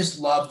I just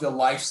love the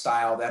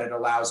lifestyle that it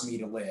allows me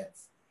to live.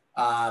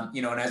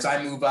 And as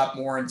I move up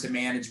more into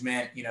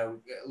management,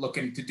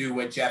 looking to do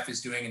what Jeff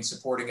is doing and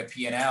supporting a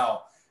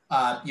P&L,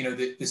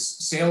 the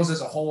sales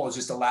as a whole has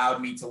just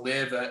allowed me to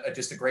live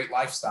just a great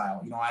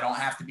lifestyle. I don't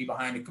have to be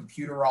behind a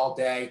computer all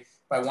day.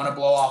 If I want to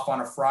blow off on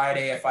a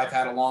Friday, if I've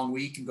had a long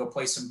week and go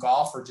play some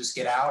golf or just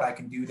get out, I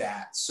can do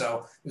that.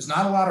 So there's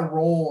not a lot of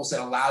roles that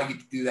allow you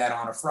to do that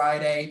on a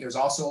Friday. There's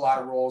also a lot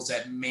of roles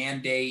that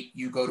mandate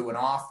you go to an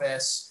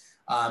office.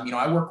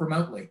 I work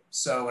remotely.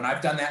 So, and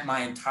I've done that my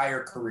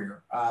entire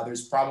career.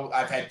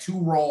 I've had 2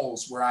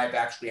 roles where I've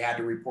actually had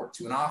to report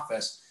to an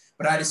office,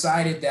 but I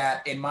decided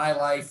that in my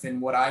life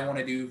and what I want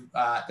to do,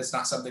 that's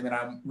not something that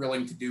I'm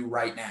willing to do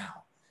right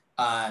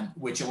now,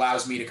 which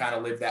allows me to kind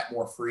of live that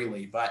more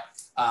freely. But,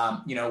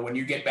 when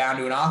you get bound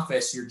to an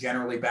office, you're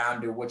generally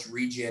bound to which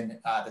region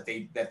that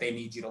they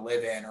need you to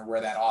live in, or where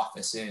that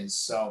office is.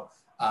 So,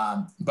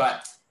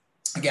 but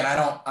again,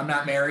 I'm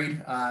not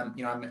married.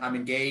 You know, I'm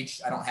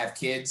engaged. I don't have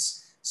kids.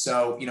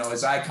 So, you know,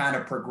 as I kind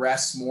of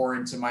progress more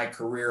into my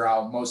career,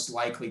 I'll most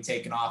likely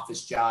take an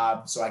office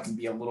job so I can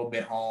be a little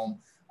bit home,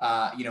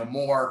 you know,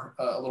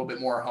 a little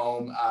bit more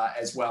home,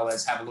 as well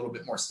as have a little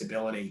bit more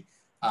stability.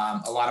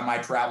 A lot of my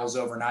travels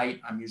overnight.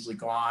 I'm usually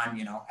gone,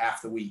 you know,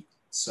 half the week.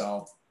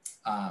 So,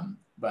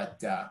 but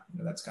you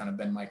know, that's kind of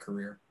been my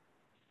career.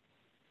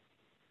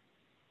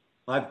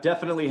 I've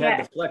definitely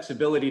had the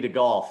flexibility to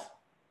golf.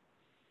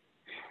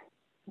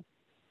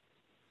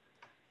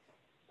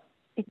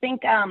 I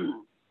think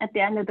at the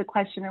end of the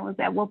question, it was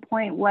at what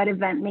point, what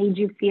event made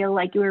you feel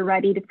like you were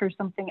ready for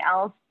something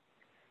else?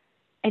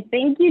 I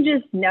think you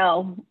just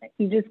know.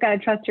 You just got to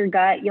trust your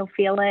gut. You'll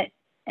feel it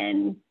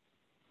and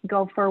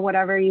go for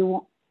whatever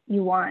you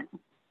want,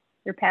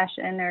 your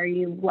passion or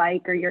you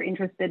like or you're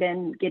interested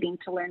in getting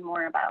to learn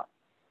more about.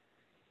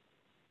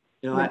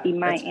 You know, that's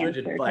good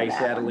advice,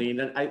 Adeline.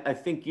 And I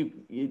think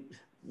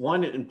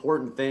one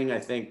important thing I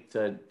think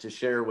to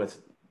share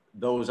with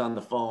those on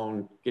the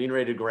phone, getting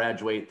ready to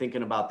graduate,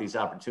 thinking about these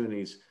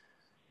opportunities,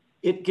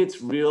 it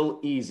gets real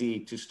easy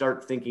to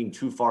start thinking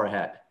too far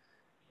ahead.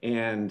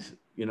 And,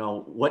 you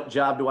know, what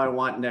job do I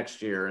want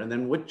next year? And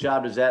then what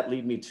job does that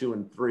lead me to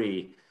in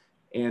 3?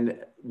 And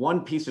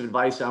one piece of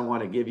advice I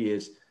want to give you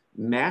is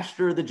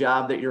master the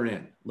job that you're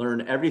in.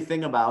 Learn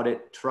everything about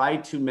it. Try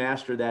to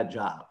master that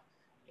job.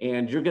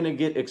 And you're going to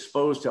get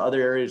exposed to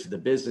other areas of the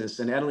business.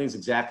 And Adeline's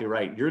exactly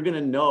right. You're going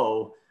to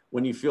know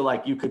when you feel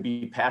like you could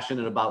be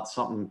passionate about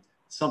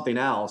something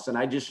else. And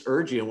I just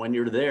urge you, when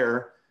you're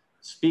there,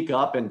 speak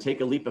up and take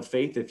a leap of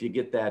faith if you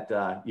get that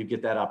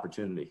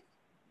opportunity.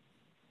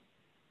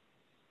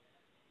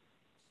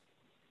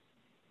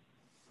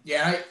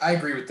 Yeah, I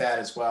agree with that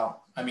as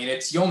well. I mean,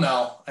 you'll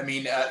know. I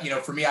mean, you know,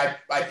 for me,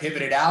 I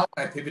pivoted out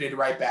and I pivoted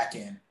right back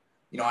in.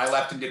 You know, I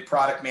left and did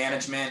product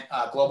management,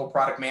 global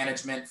product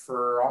management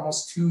for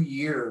almost 2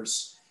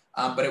 years.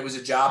 But it was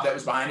a job that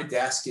was behind a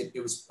desk.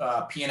 It was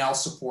P&L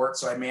support.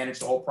 So I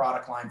managed the whole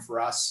product line for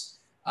us.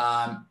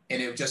 And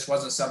it just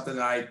wasn't something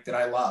that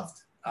I loved,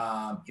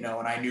 you know,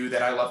 and I knew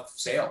that I loved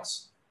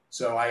sales.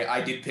 So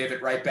I did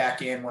pivot right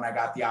back in when I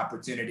got the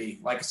opportunity.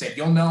 Like I said,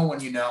 you'll know when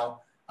you know.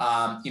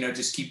 You know,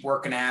 just keep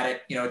working at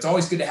it. You know, it's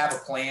always good to have a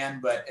plan,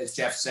 but as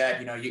Jeff said,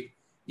 you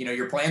know,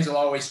 your plans will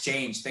always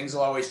change. Things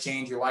will always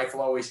change. Your life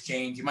will always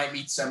change. You might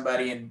meet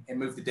somebody and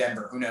move to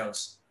Denver. Who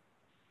knows?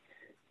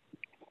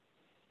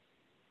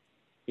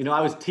 You know,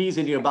 I was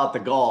teasing you about the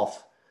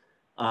golf,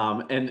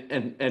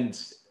 and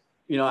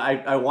you know,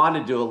 I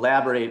wanted to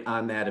elaborate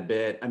on that a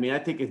bit. I mean, I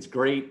think it's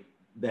great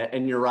that,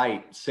 and you're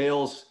right,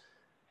 sales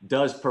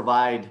does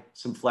provide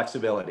some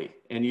flexibility,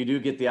 and you do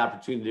get the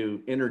opportunity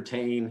to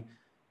entertain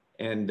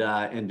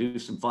and do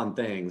some fun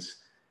things.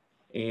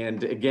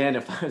 And again,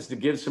 if I was to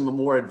give some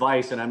more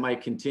advice, and I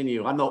might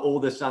continue, I'm the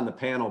oldest on the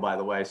panel, by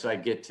the way, so I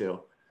get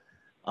to.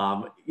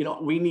 You know,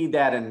 we need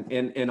that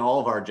in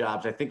all of our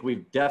jobs. I think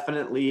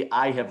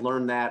I have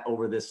learned that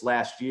over this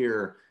last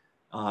year.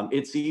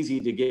 It's easy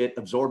to get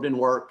absorbed in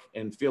work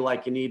and feel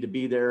like you need to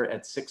be there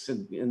at 6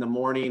 in the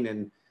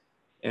morning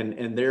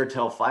and there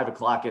till 5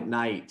 o'clock at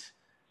night.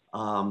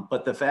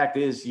 But the fact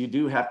is, you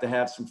do have to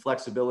have some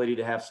flexibility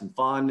to have some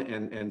fun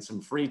and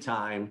some free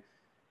time.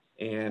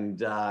 And,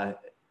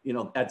 you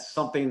know, that's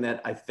something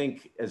that I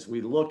think as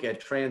we look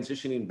at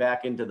transitioning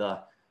back into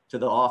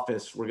the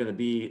office, we're going to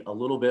be a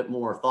little bit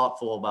more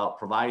thoughtful about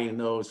providing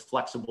those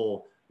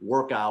flexible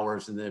work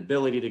hours and the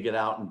ability to get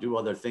out and do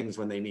other things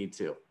when they need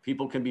to.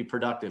 People can be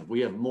productive.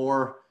 We have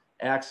more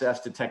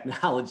access to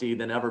technology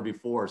than ever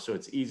before. So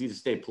it's easy to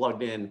stay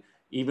plugged in,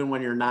 even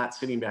when you're not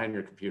sitting behind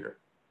your computer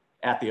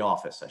at the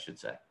office, I should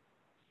say.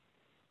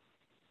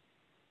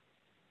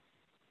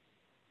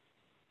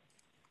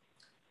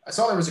 I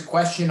saw there was a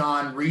question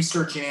on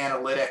research and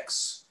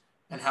analytics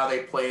and how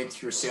they play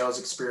into your sales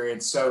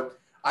experience. So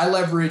I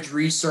leverage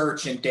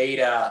research and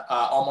data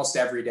almost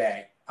every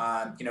day.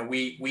 You know,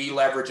 we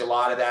leverage a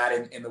lot of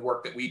that in the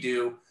work that we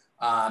do,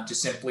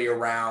 just simply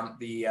around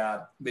the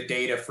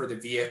data for the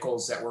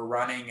vehicles that we're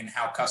running and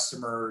how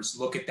customers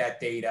look at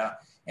that data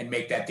and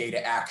make that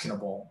data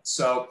actionable.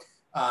 So,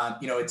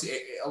 you know,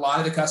 a lot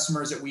of the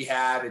customers that we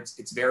have,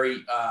 it's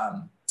very,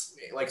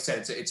 like I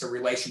said, it's a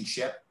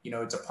relationship, you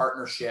know, it's a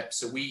partnership.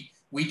 So we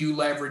do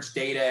leverage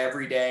data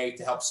every day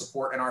to help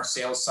support in our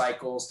sales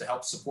cycles, to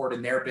help support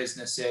in their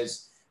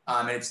businesses.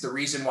 And it's the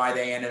reason why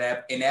they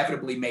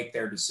inevitably make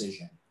their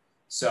decision.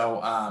 So,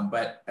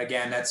 but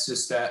again, that's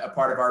just a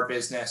part of our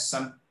business.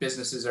 Some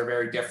businesses are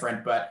very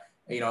different, but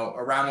you know,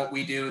 around what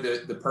we do,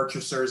 the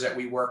purchasers that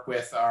we work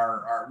with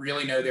are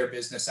really know their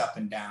business up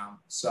and down.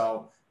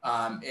 So,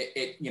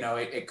 you know,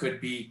 it could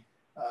be,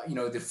 you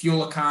know, the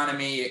fuel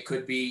economy, it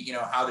could be, you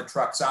know, how the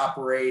trucks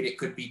operate, it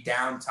could be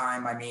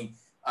downtime. I mean,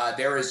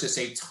 there is just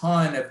a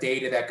ton of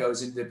data that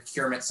goes into the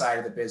procurement side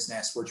of the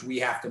business, which we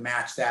have to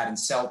match that and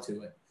sell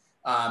to it.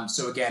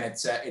 So again,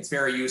 it's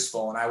very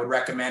useful. And I would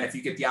recommend, if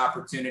you get the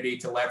opportunity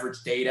to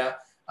leverage data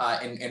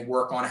and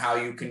work on how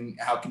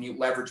can you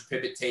leverage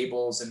pivot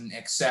tables and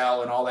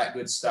Excel and all that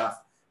good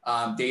stuff,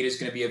 Data is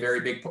going to be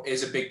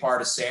a big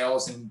part of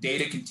sales, and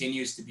data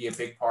continues to be a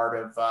big part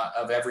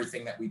of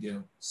everything that we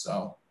do.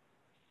 So.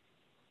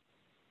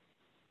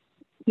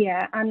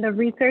 Yeah, on the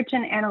research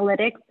and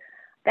analytics,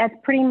 that's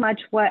pretty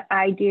much what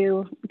I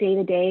do day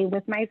to day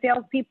with my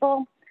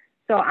salespeople.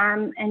 So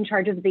I'm in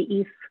charge of the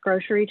East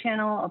grocery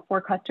channel of 4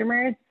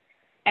 customers.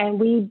 And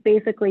we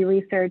basically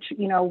research,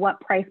 what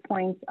price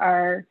points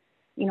are,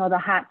 the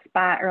hot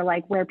spot, or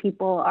like where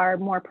people are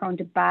more prone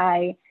to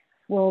buy.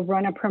 We'll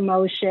run a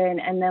promotion,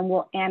 and then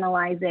we'll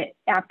analyze it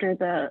after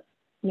the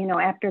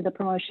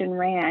promotion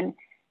ran,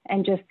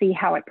 and just see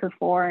how it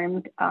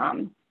performed.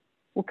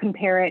 We'll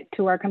compare it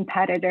to our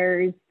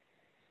competitors.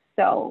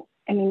 So,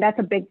 that's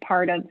a big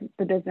part of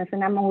the business.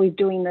 And I'm always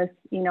doing this,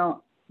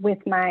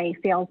 with my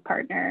sales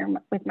partner,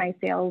 with my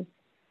sales,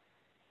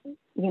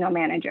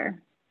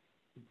 manager.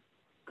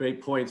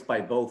 Great points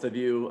by both of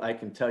you. I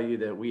can tell you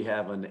that we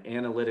have an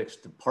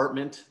analytics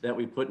department that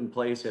we put in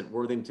place at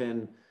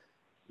Worthington,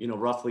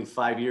 roughly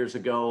 5 years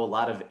ago. A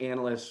lot of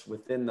analysts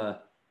within the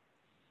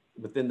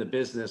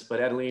business. But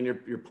Adeline,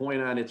 your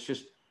point on it's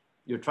just,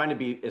 you're trying to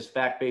be as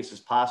fact-based as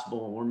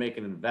possible, and we're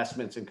making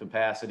investments in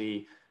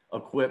capacity,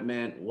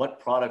 equipment, what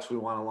products we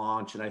want to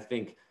launch. And I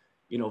think,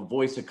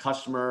 voice of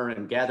customer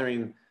and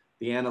gathering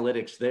the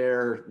analytics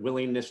there,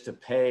 willingness to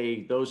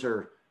pay, those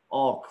are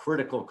all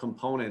critical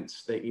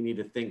components that you need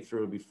to think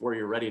through before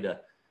you're ready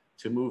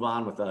to move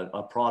on with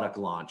a product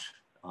launch.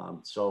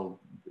 So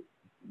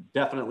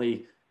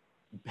definitely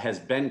has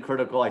been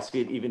critical. I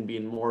see it even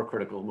being more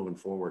critical moving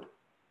forward.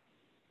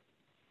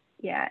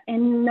 Yeah,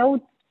 and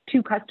no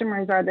 2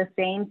 customers are the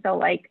same.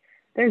 So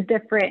there's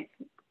different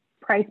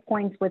price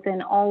points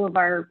within all of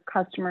our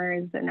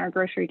customers and our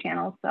grocery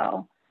channels.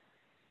 So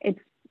it's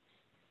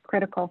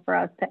critical for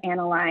us to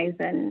analyze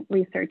and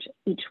research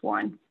each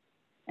one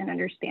and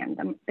understand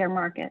their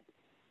market.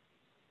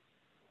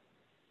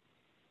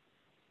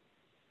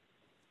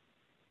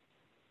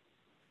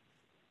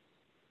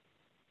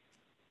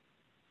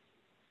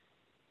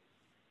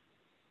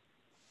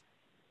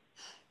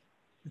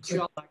 Would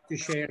you all like to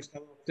share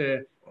some of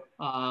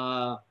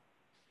the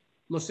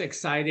most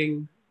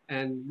exciting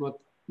and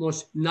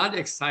most not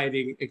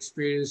exciting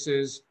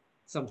experiences,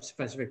 some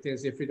specific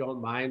things, if you don't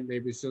mind?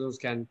 Maybe students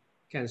can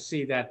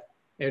see that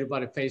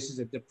everybody faces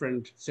a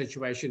different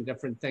situation,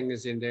 different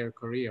things in their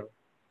career.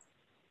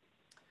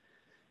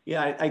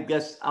 Yeah, I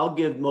guess I'll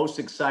give most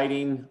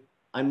exciting.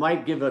 I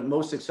might give a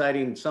most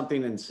exciting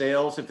something in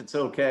sales, if it's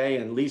okay,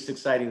 and least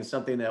exciting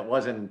something that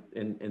wasn't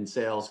in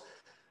sales.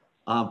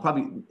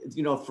 Probably,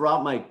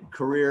 throughout my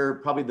career,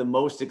 probably the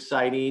most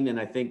exciting, and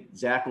I think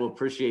Zach will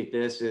appreciate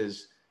this,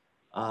 is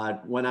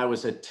when I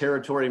was a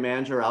territory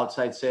manager,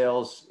 outside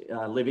sales,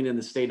 living in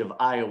the state of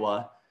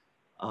Iowa.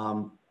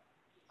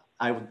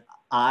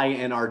 I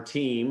and our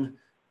team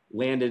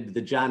landed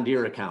the John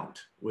Deere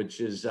account,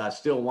 which is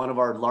still one of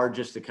our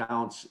largest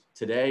accounts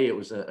today. It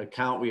was an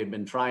account we had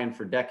been trying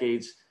for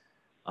decades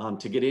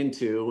to get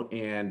into,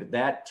 and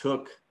that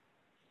took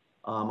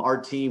our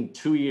team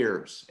 2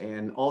 years.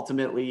 And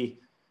ultimately,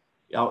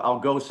 I'll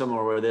go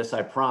somewhere with this,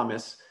 I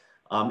promise.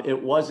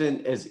 It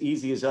wasn't as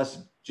easy as us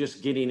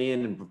just getting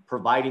in and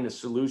providing a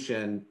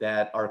solution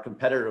that our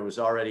competitor was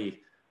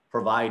already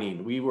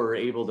providing. We were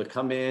able to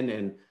come in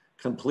and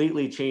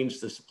completely change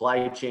the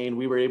supply chain.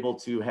 We were able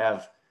to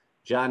have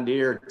John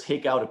Deere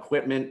take out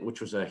equipment,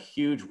 which was a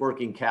huge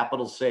working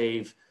capital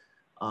save.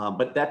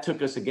 But that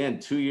took us, again,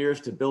 2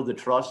 years to build the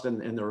trust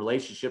and the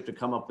relationship to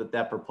come up with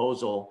that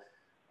proposal.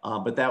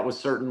 But that was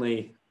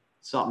certainly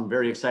something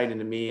very exciting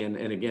to me. And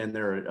again,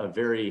 they're a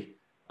very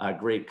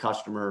great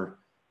customer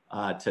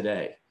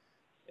today.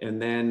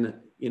 And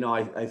then,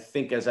 I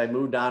think as I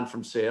moved on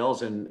from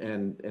sales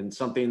and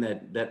something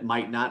that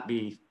might not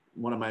be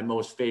one of my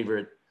most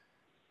favorite,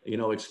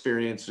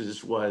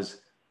 experiences was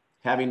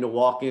having to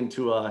walk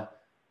into a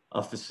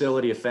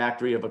facility, a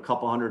factory of a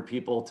couple hundred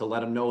people to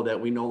let them know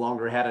that we no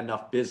longer had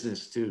enough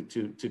business to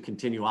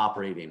continue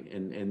operating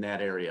in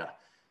that area.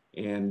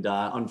 And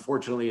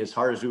unfortunately, as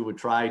hard as we would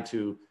try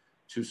to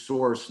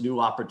source new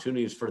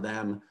opportunities for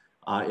them,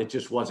 it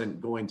just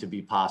wasn't going to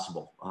be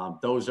possible.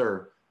 Those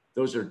are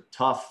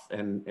tough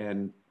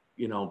and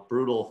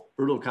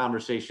brutal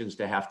conversations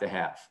to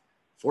have.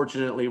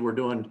 Fortunately, we're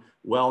doing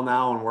well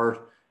now, and we're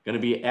going to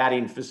be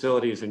adding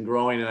facilities and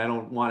growing, and I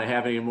don't want to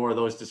have any more of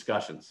those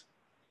discussions.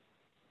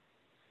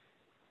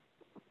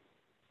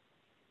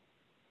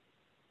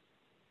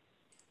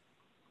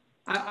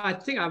 I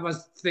think I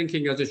was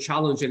thinking of the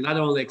challenging, not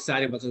only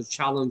exciting, but the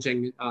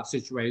challenging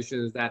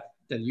situations that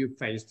you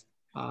faced.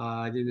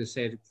 I didn't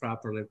say it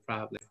properly,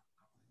 probably.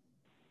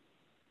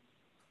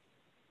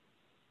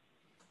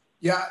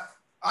 Yeah,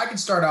 I can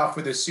start off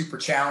with a super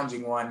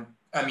challenging one.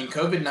 I mean,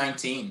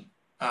 COVID-19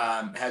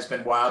 has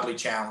been wildly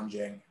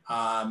challenging,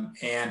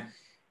 and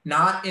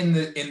not in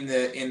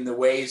the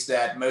ways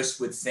that most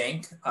would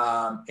think.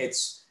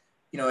 It's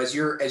as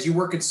you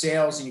work in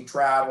sales and you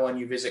travel and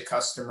you visit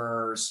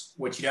customers,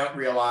 what you don't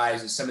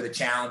realize is some of the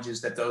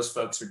challenges that those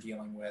folks are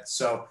dealing with.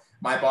 So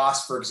my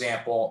boss, for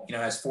example,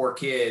 has 4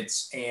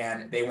 kids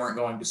and they weren't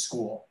going to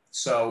school.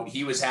 So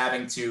he was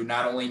having to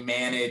not only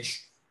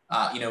manage,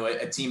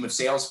 a team of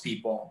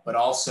salespeople, but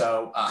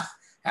also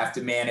have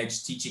to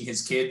manage teaching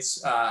his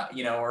kids,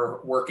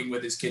 or working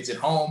with his kids at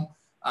home,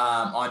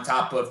 on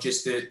top of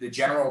just the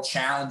general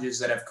challenges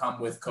that have come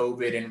with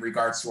COVID in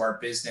regards to our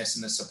business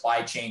and the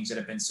supply chains that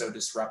have been so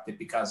disrupted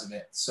because of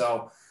it.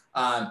 So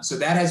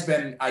that has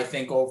been, I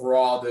think,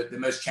 overall the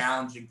most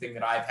challenging thing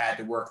that I've had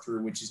to work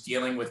through, which is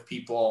dealing with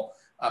people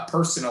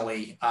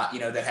personally,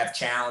 that have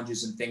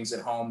challenges and things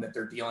at home that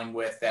they're dealing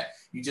with that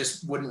you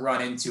just wouldn't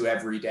run into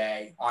every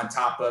day, on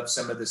top of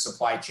some of the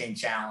supply chain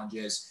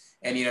challenges.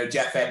 And,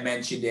 Jeff had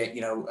mentioned it,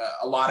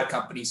 a lot of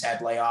companies had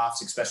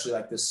layoffs, especially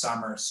like this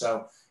summer.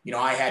 So,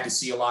 I had to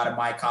see a lot of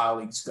my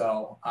colleagues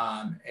go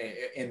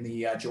in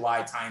the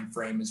July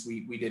timeframe, as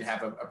we did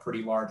have a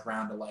pretty large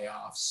round of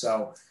layoffs.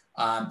 So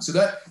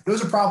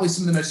those are probably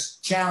some of the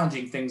most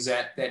challenging things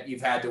that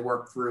you've had to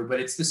work through. But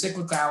it's the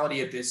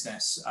cyclicality of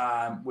business,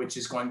 which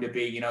is going to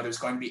be, there's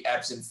going to be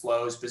ebbs and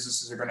flows.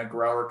 Businesses are going to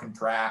grow or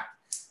contract.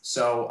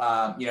 So,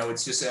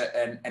 it's just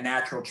a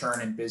natural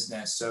churn in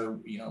business. So,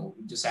 we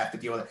just have to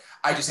deal with it.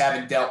 I just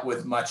haven't dealt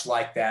with much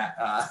like that,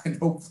 and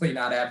hopefully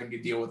not having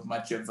to deal with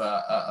much of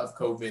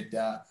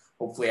COVID,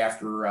 hopefully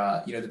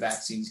after, the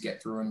vaccines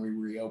get through and we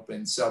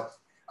reopen. So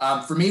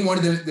for me, one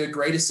of the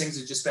greatest things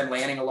has just been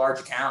landing a large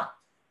account.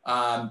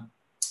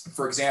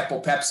 For example,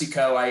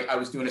 PepsiCo, I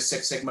was doing a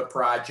Six Sigma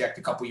project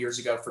a couple years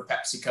ago for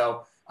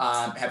PepsiCo.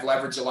 Have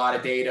leveraged a lot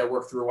of data,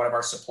 worked through one of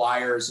our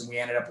suppliers, and we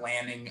ended up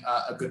landing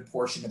a good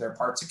portion of their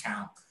parts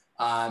account,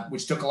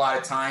 which took a lot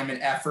of time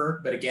and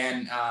effort. But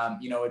again,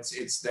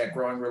 it's that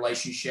growing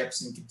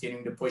relationships and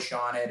continuing to push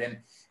on it.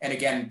 And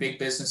again, big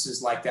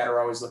businesses like that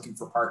are always looking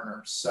for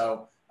partners.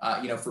 So,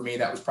 for me,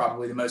 that was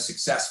probably the most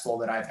successful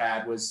that I've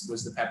had was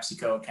the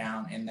PepsiCo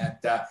account. And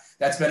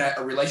that's been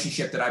a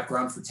relationship that I've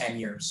grown for 10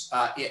 years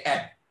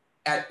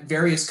at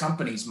various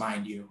companies,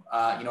 mind you.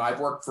 I've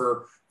worked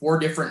for 4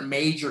 different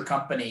major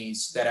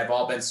companies that have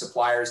all been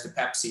suppliers to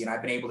Pepsi, and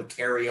I've been able to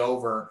carry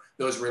over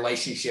those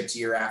relationships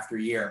year after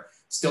year.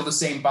 Still the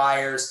same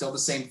buyers, still the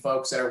same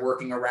folks that are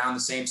working around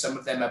the same. Some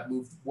of them have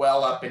moved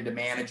well up into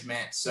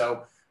management.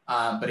 So,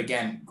 but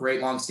again,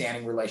 great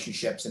longstanding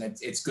relationships, and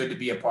it's good to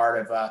be a part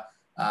of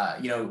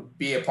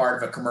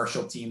a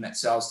commercial team that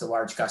sells to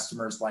large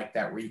customers like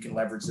that, where you can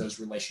leverage those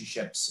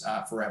relationships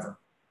forever.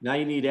 Now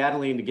you need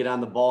Adeline to get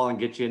on the ball and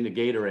get you into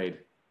Gatorade.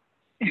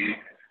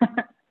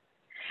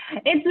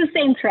 It's the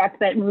same truck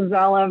that moves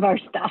all of our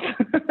stuff.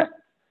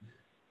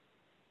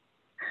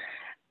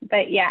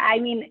 But yeah, I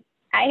mean,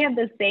 I have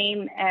the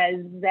same as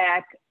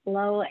Zach,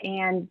 low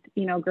and,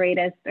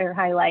 greatest or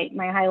highlight.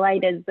 My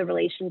highlight is the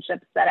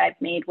relationships that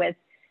I've made with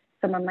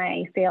some of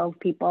my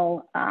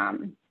salespeople.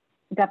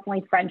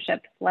 Definitely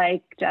friendships,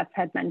 like Jeff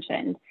had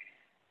mentioned.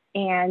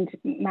 And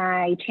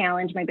my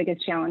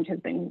biggest challenge has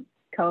been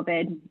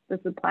COVID, the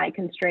supply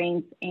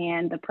constraints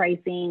and the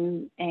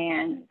pricing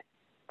and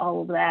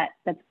all of that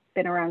that's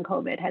been around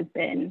COVID has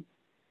been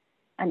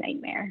a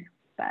nightmare,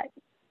 but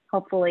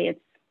hopefully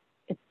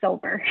it's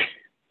over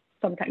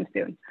sometime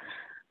soon.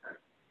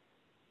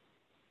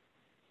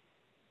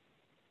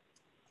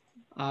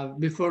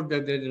 Before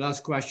the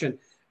last question,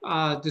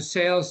 the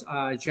sales,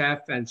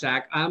 Jeff and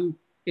Zach,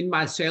 in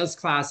my sales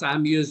class,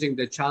 I'm using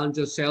the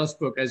Challenger Sales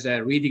Book as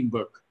a reading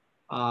book.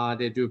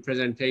 They do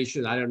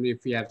presentation. I don't know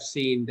if you have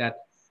seen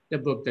the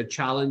book, The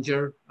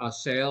Challenger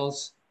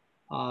Sales.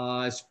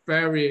 It's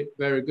very,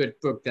 very good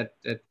book that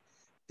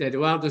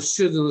one of the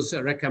students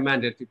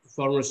recommended. The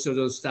former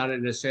student started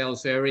in the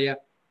sales area.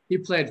 He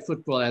played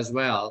football as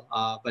well,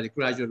 but he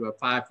graduated about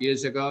 5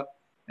 years ago,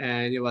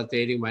 and he was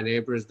dating my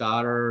neighbor's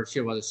daughter.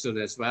 She was a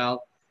student as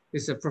well. He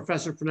said,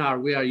 Professor Pinar,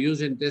 we are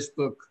using this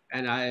book,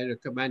 and I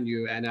recommend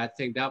you. And I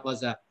think that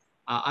was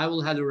I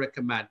will have to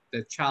recommend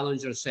the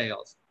Challenger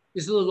Sales.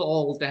 It's a little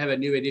old to have a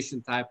new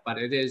edition type, but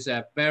it is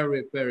a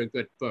very, very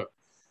good book.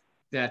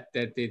 And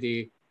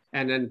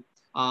then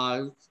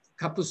a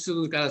couple of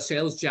students got a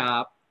sales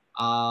job,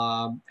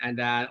 and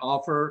that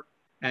offer,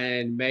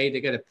 and they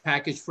get a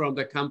package from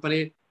the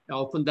company. They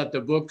opened up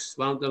the books.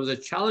 One of them was a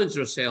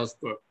Challenger Sales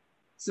book.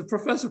 So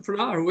Professor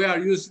Pinar,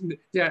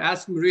 they're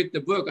asking me to read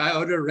the book. I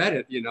already read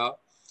it,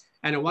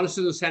 And one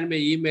student sent me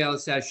an email,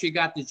 said she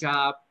got the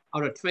job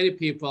out of 20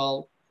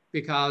 people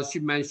because she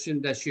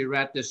mentioned that she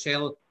read the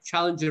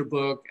Challenger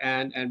book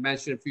and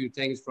mentioned a few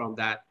things from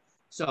that.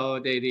 So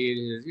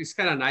it's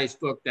kind of a nice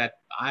book that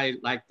I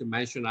like to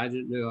mention. I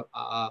didn't know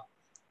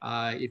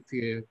if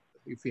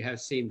you have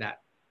seen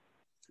that.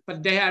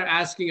 But they are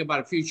asking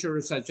about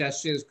future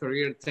suggestions,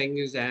 career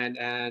things,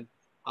 and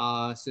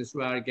since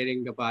we are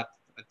getting about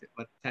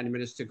 10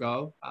 minutes to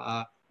go,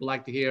 we'd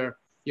like to hear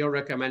your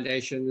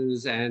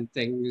recommendations and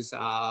things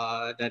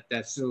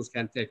that students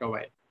can take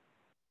away.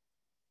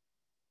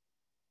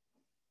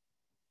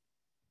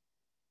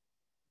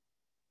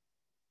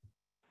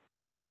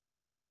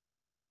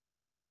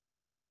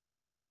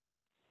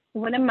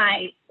 One of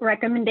my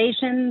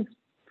recommendations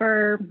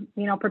for,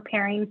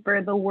 preparing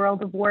for the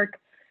world of work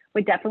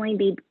would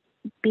definitely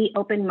be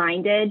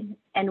open-minded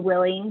and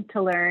willing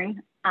to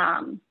learn.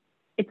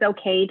 it's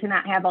okay to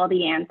not have all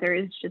the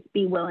answers. Just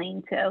be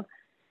willing to,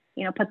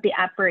 you know, put the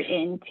effort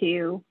in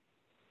to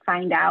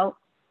find out.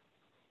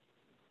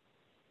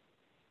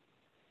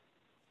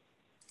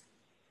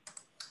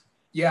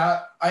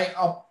 Yeah,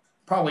 I'll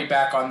probably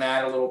back on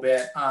that a little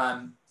bit.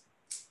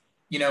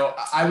 You know,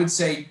 I would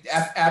say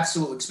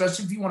absolutely,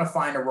 especially if you want to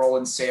find a role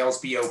in sales,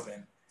 be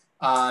open.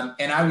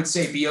 And I would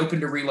say be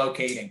open to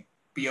relocating,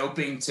 be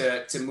open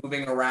to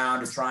moving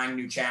around, to trying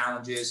new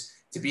challenges,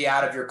 to be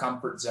out of your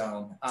comfort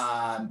zone.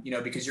 You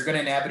know, because you're going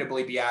to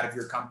inevitably be out of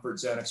your comfort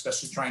zone,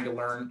 especially trying to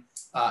learn,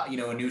 you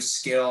know, a new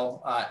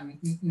skill,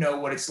 know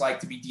what it's like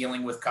to be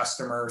dealing with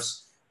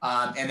customers,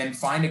 and then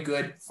find a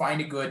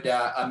good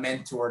a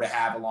mentor to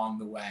have along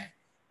the way.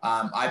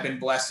 I've been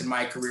blessed in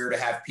my career to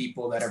have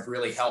people that have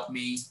really helped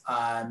me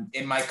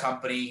in my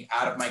company,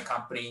 out of my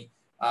company,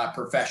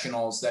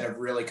 professionals that have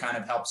really kind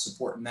of helped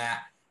support in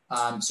that.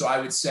 So I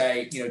would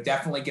say, you know,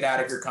 definitely get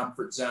out of your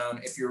comfort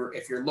zone. If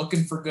you're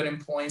looking for good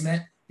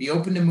employment, be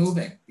open to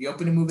moving. Be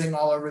open to moving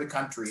all over the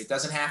country. It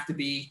doesn't have to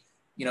be,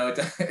 you know,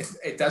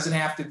 it doesn't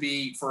have to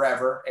be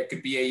forever. It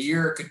could be a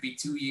year. It could be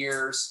 2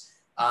 years.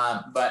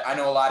 But I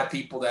know a lot of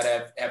people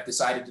that have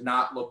decided to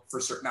not look for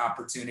certain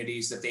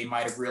opportunities that they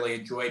might have really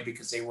enjoyed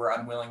because they were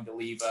unwilling to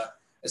leave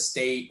a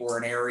state or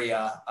an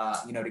area,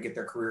 you know, to get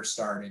their career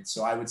started.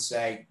 So I would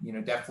say, you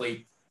know,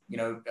 definitely, you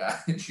know,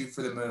 shoot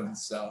for the moon.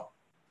 So,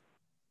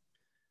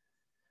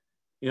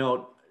 you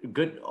know,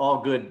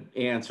 all good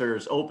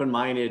answers.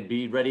 Open-minded,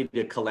 be ready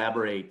to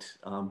collaborate,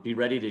 be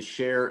ready to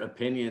share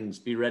opinions,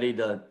 be ready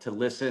to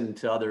listen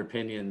to other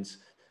opinions.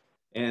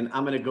 And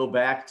I'm going to go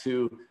back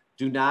to,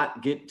 do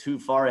not get too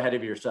far ahead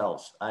of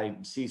yourselves. I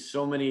see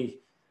so many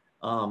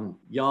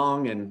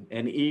young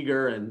and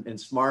eager and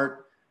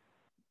smart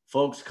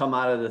folks come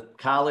out of the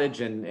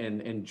college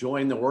and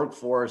join the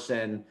workforce,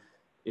 and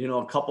you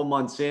know, a couple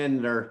months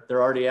in, they're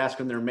already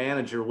asking their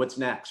manager, what's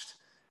next?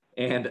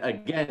 And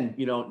again,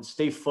 you know,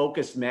 stay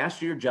focused,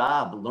 master your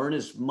job, learn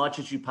as much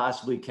as you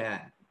possibly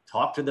can,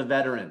 talk to the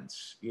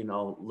veterans, you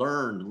know,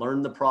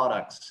 learn the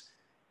products.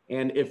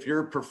 And if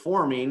you're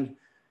performing,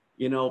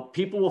 you know,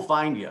 people will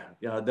find you.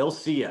 You know, they'll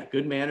see you.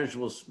 Good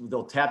managers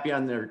they'll tap you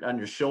on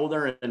your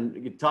shoulder. And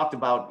you talked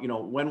about, you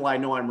know, when will I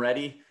know I'm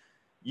ready?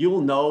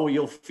 You'll know,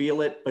 you'll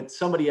feel it, but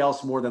somebody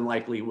else more than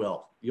likely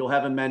will. You'll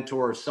have a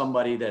mentor or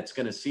somebody that's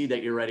going to see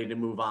that you're ready to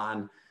move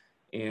on,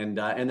 and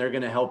they're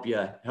going to help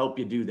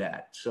you do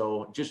that.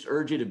 So just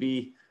urge you to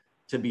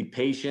be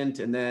patient,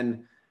 and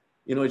then,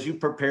 you know, as you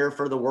prepare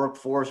for the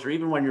workforce, or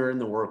even when you're in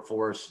the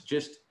workforce,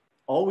 just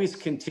always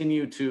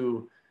continue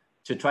to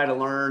try to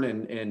learn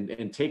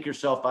and take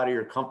yourself out of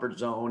your comfort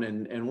zone.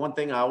 And one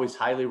thing I always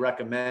highly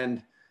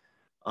recommend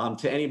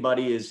to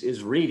anybody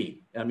is reading.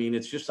 I mean,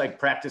 it's just like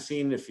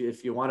practicing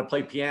if you want to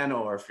play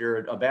piano, or if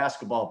you're a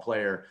basketball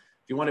player,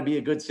 if you want to be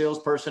a good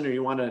salesperson, or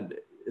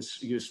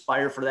you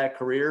aspire for that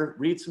career,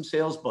 read some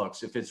sales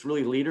books. If it's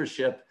really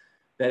leadership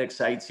that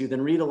excites you,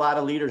 then read a lot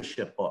of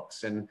leadership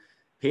books and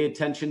pay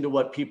attention to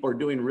what people are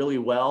doing really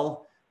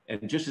well.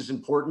 And just as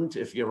important,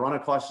 if you run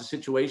across a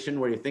situation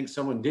where you think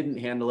someone didn't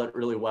handle it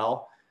really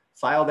well,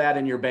 file that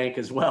in your bank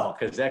as well,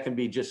 because that can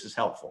be just as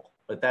helpful.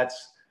 But that's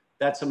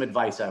some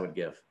advice I would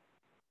give.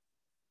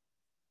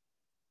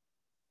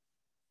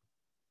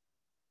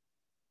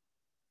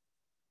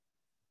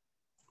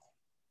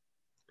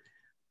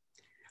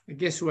 I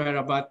guess we're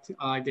about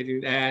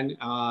getting in,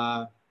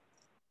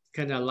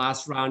 kind of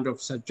last round of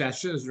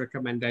suggestions,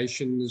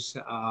 recommendations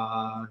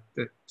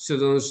that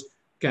students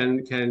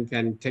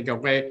can take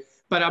away.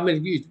 But I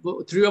mean,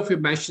 three of you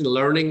mentioned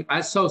learning.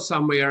 I saw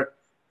somewhere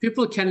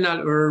people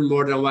cannot earn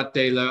more than what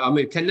they learn. I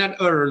mean, cannot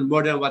earn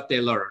more than what they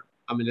learn.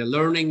 I mean, the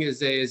learning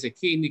is a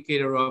key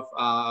indicator of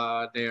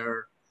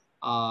their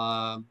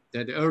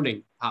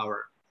earning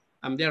power.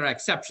 There are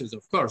exceptions,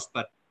 of course,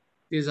 but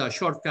these are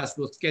shortcuts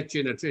will get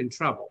you in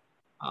trouble.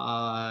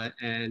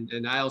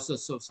 And I also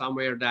saw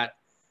somewhere that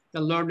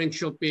the learning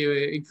should be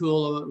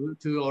equal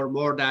to or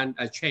more than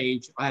a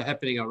change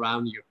happening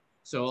around you.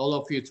 So all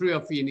of you, three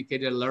of you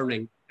indicated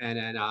learning. And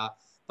then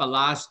the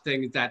last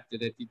thing that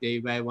they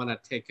may want to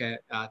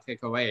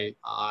take away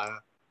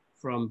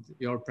from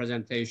your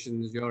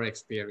presentations, your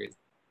experience.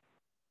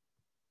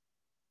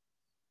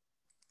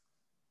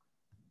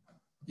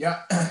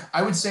 Yeah,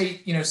 I would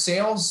say, you know,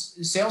 sales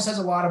has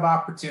a lot of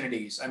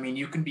opportunities. I mean,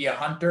 you can be a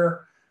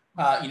hunter,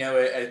 you know,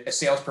 a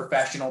sales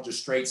professional, just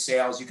straight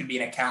sales. You can be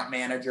an account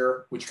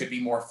manager, which could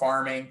be more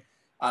farming.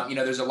 You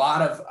know, there's a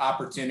lot of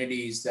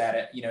opportunities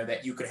that, you know,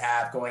 that you could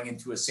have going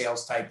into a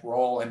sales type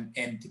role.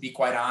 And to be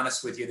quite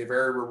honest with you, they're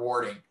very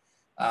rewarding.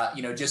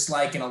 You know, just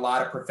like in a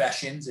lot of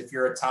professions, if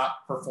you're a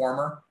top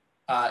performer,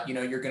 you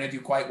know, you're going to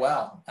do quite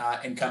well,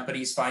 and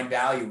companies find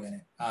value in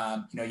it.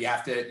 You know, you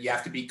have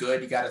to be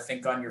good. You got to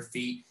think on your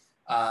feet.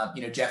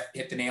 You know, Jeff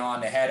hit the nail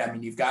on the head. I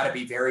mean, you've got to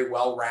be very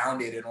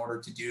well-rounded in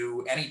order to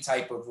do any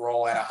type of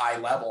role at a high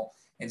level.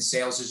 And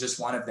sales is just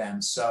one of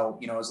them. So,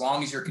 you know, as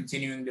long as you're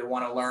continuing to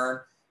want to learn,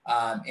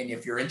 and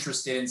if you're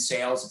interested in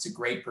sales, it's a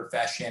great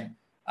profession.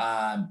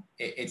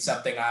 It's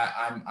something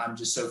I'm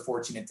just so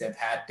fortunate to have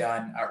had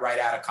done right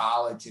out of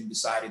college, and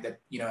decided that,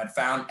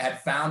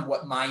 had found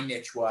what my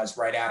niche was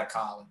right out of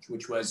college,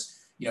 which was,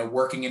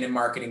 working in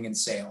marketing and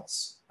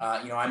sales.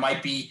 I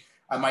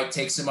might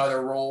take some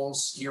other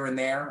roles here and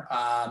there,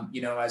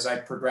 as I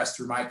progress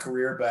through my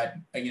career, but,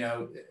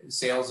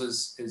 sales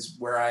is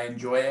where I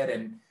enjoy it.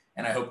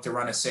 And I hope to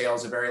run a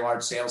very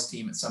large sales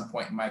team at some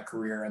point in my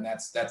career. And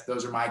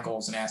those are my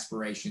goals and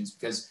aspirations,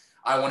 because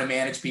I want to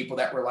manage people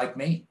that were like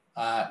me,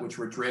 which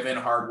were driven,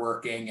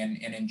 hardworking,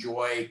 and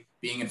enjoy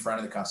being in front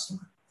of the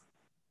customer.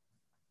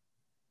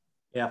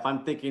 Yeah, if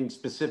I'm thinking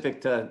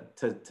specific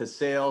to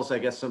sales, I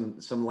guess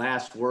some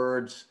last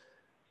words.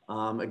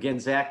 Again,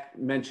 Zach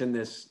mentioned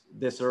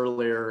this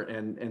earlier,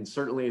 and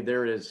certainly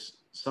there is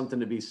something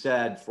to be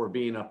said for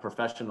being a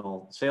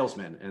professional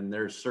salesman. And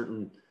there's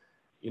certain,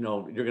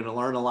 you're going to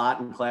learn a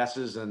lot in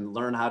classes and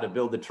learn how to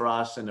build the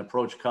trust and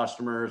approach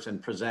customers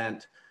and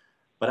present.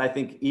 But I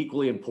think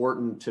equally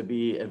important to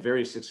be a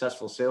very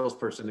successful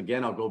salesperson,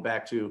 again, I'll go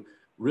back to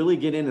really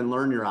get in and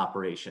learn your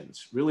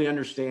operations, really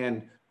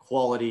understand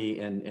quality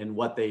and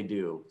what they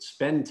do.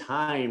 Spend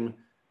time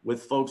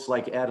with folks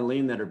like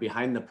Adeline that are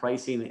behind the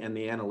pricing and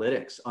the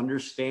analytics.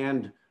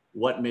 Understand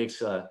what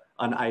makes an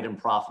item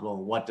profitable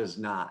and what does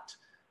not.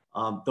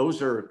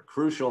 Those are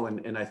crucial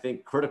and I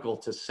think critical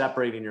to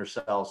separating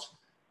yourselves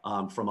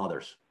from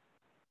others.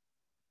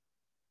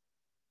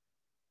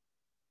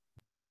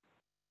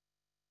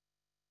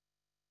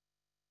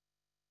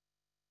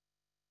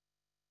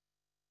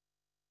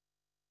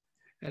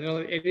 And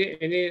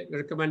any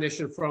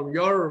recommendation from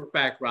your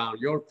background,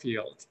 your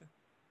field,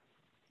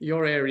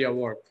 your area of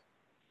work?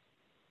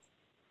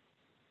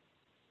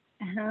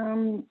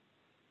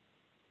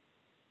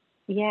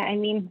 Yeah, I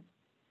mean,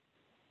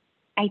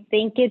 I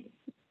think it's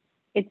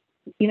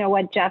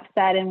what Jeff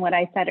said and what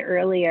I said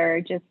earlier,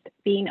 just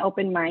being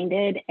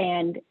open-minded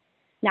and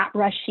not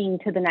rushing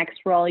to the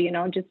next role,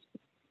 just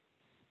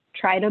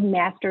try to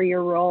master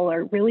your role,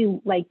 or really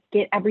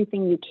get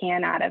everything you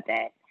can out of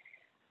it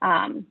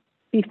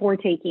before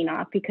taking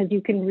off, because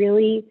you can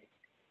really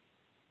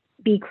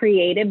be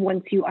creative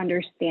once you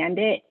understand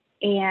it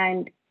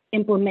and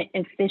implement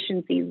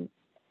efficiencies.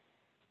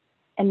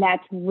 And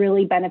that's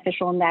really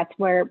beneficial, and that's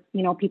where,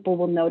 people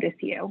will notice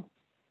you.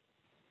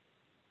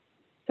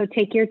 So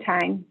take your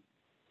time,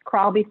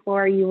 crawl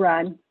before you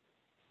run.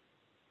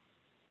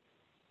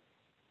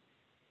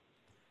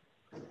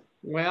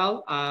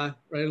 Well,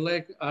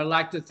 really, I'd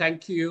like to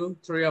thank you,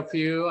 three of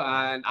you,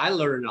 and I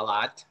learned a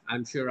lot.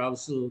 I'm sure our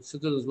students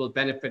will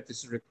benefit.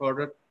 This is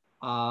recorded.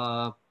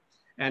 And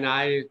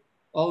I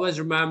always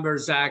remember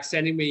Zach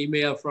sending me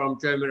email from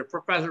Germany,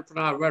 Professor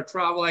Pranab, we're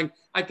traveling.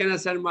 I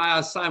cannot send my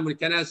assignment.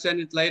 Can I send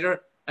it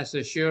later? I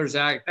said, sure,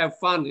 Zach, have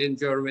fun in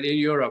Germany, in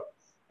Europe.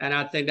 And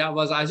I think that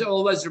was, I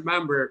always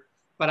remember,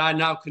 but I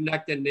now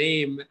connect the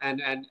name and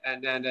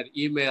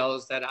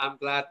emails that I'm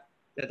glad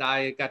that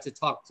I got to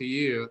talk to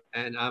you.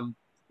 And I'm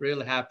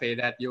really happy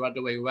that you are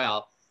doing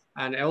well.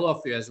 And all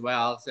of you as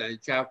well. So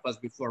Jeff was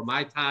before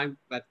my time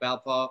at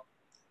Valpo.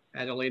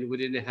 Adeline, we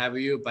didn't have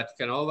you, but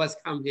you can always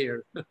come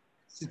here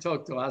to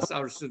talk to us,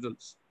 our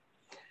students.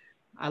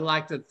 I'd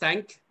like to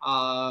thank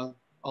all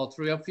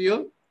three of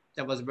you.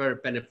 That was very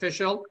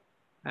beneficial.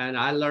 And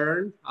I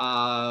learned,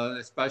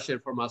 especially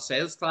from our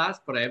sales class,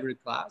 but every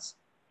class.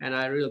 And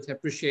I really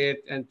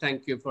appreciate and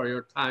thank you for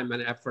your time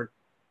and effort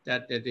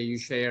that you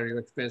share your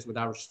experience with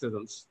our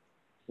students.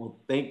 Well,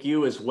 thank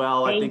you as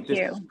well. I think this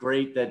is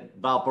great that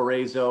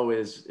Valparaiso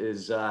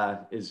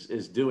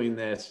is doing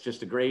this.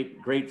 Just a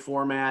great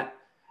format.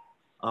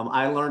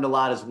 I learned a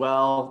lot as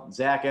well.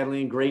 Zach,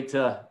 Adeline, great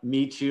to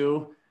meet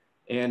you.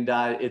 And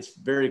it's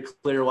very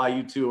clear why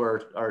you two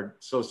are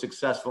so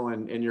successful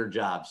in your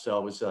job. So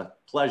it was a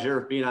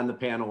pleasure being on the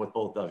panel with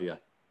both of you.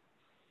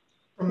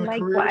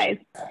 Likewise.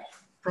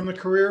 From the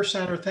Career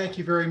Center, thank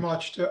you very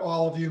much to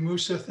all of you.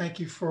 Musa, thank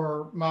you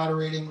for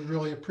moderating. We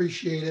really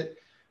appreciate it.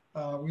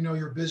 We know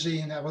you're busy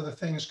and have other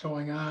things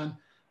going on.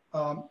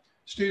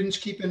 Students,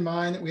 keep in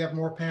mind that we have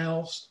more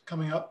panels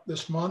coming up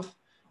this month.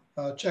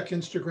 Check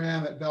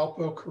Instagram at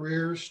Valpo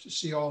Careers to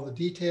see all the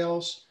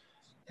details.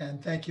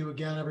 And thank you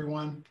again,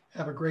 everyone.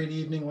 Have a great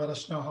evening. Let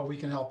us know how we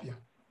can help you.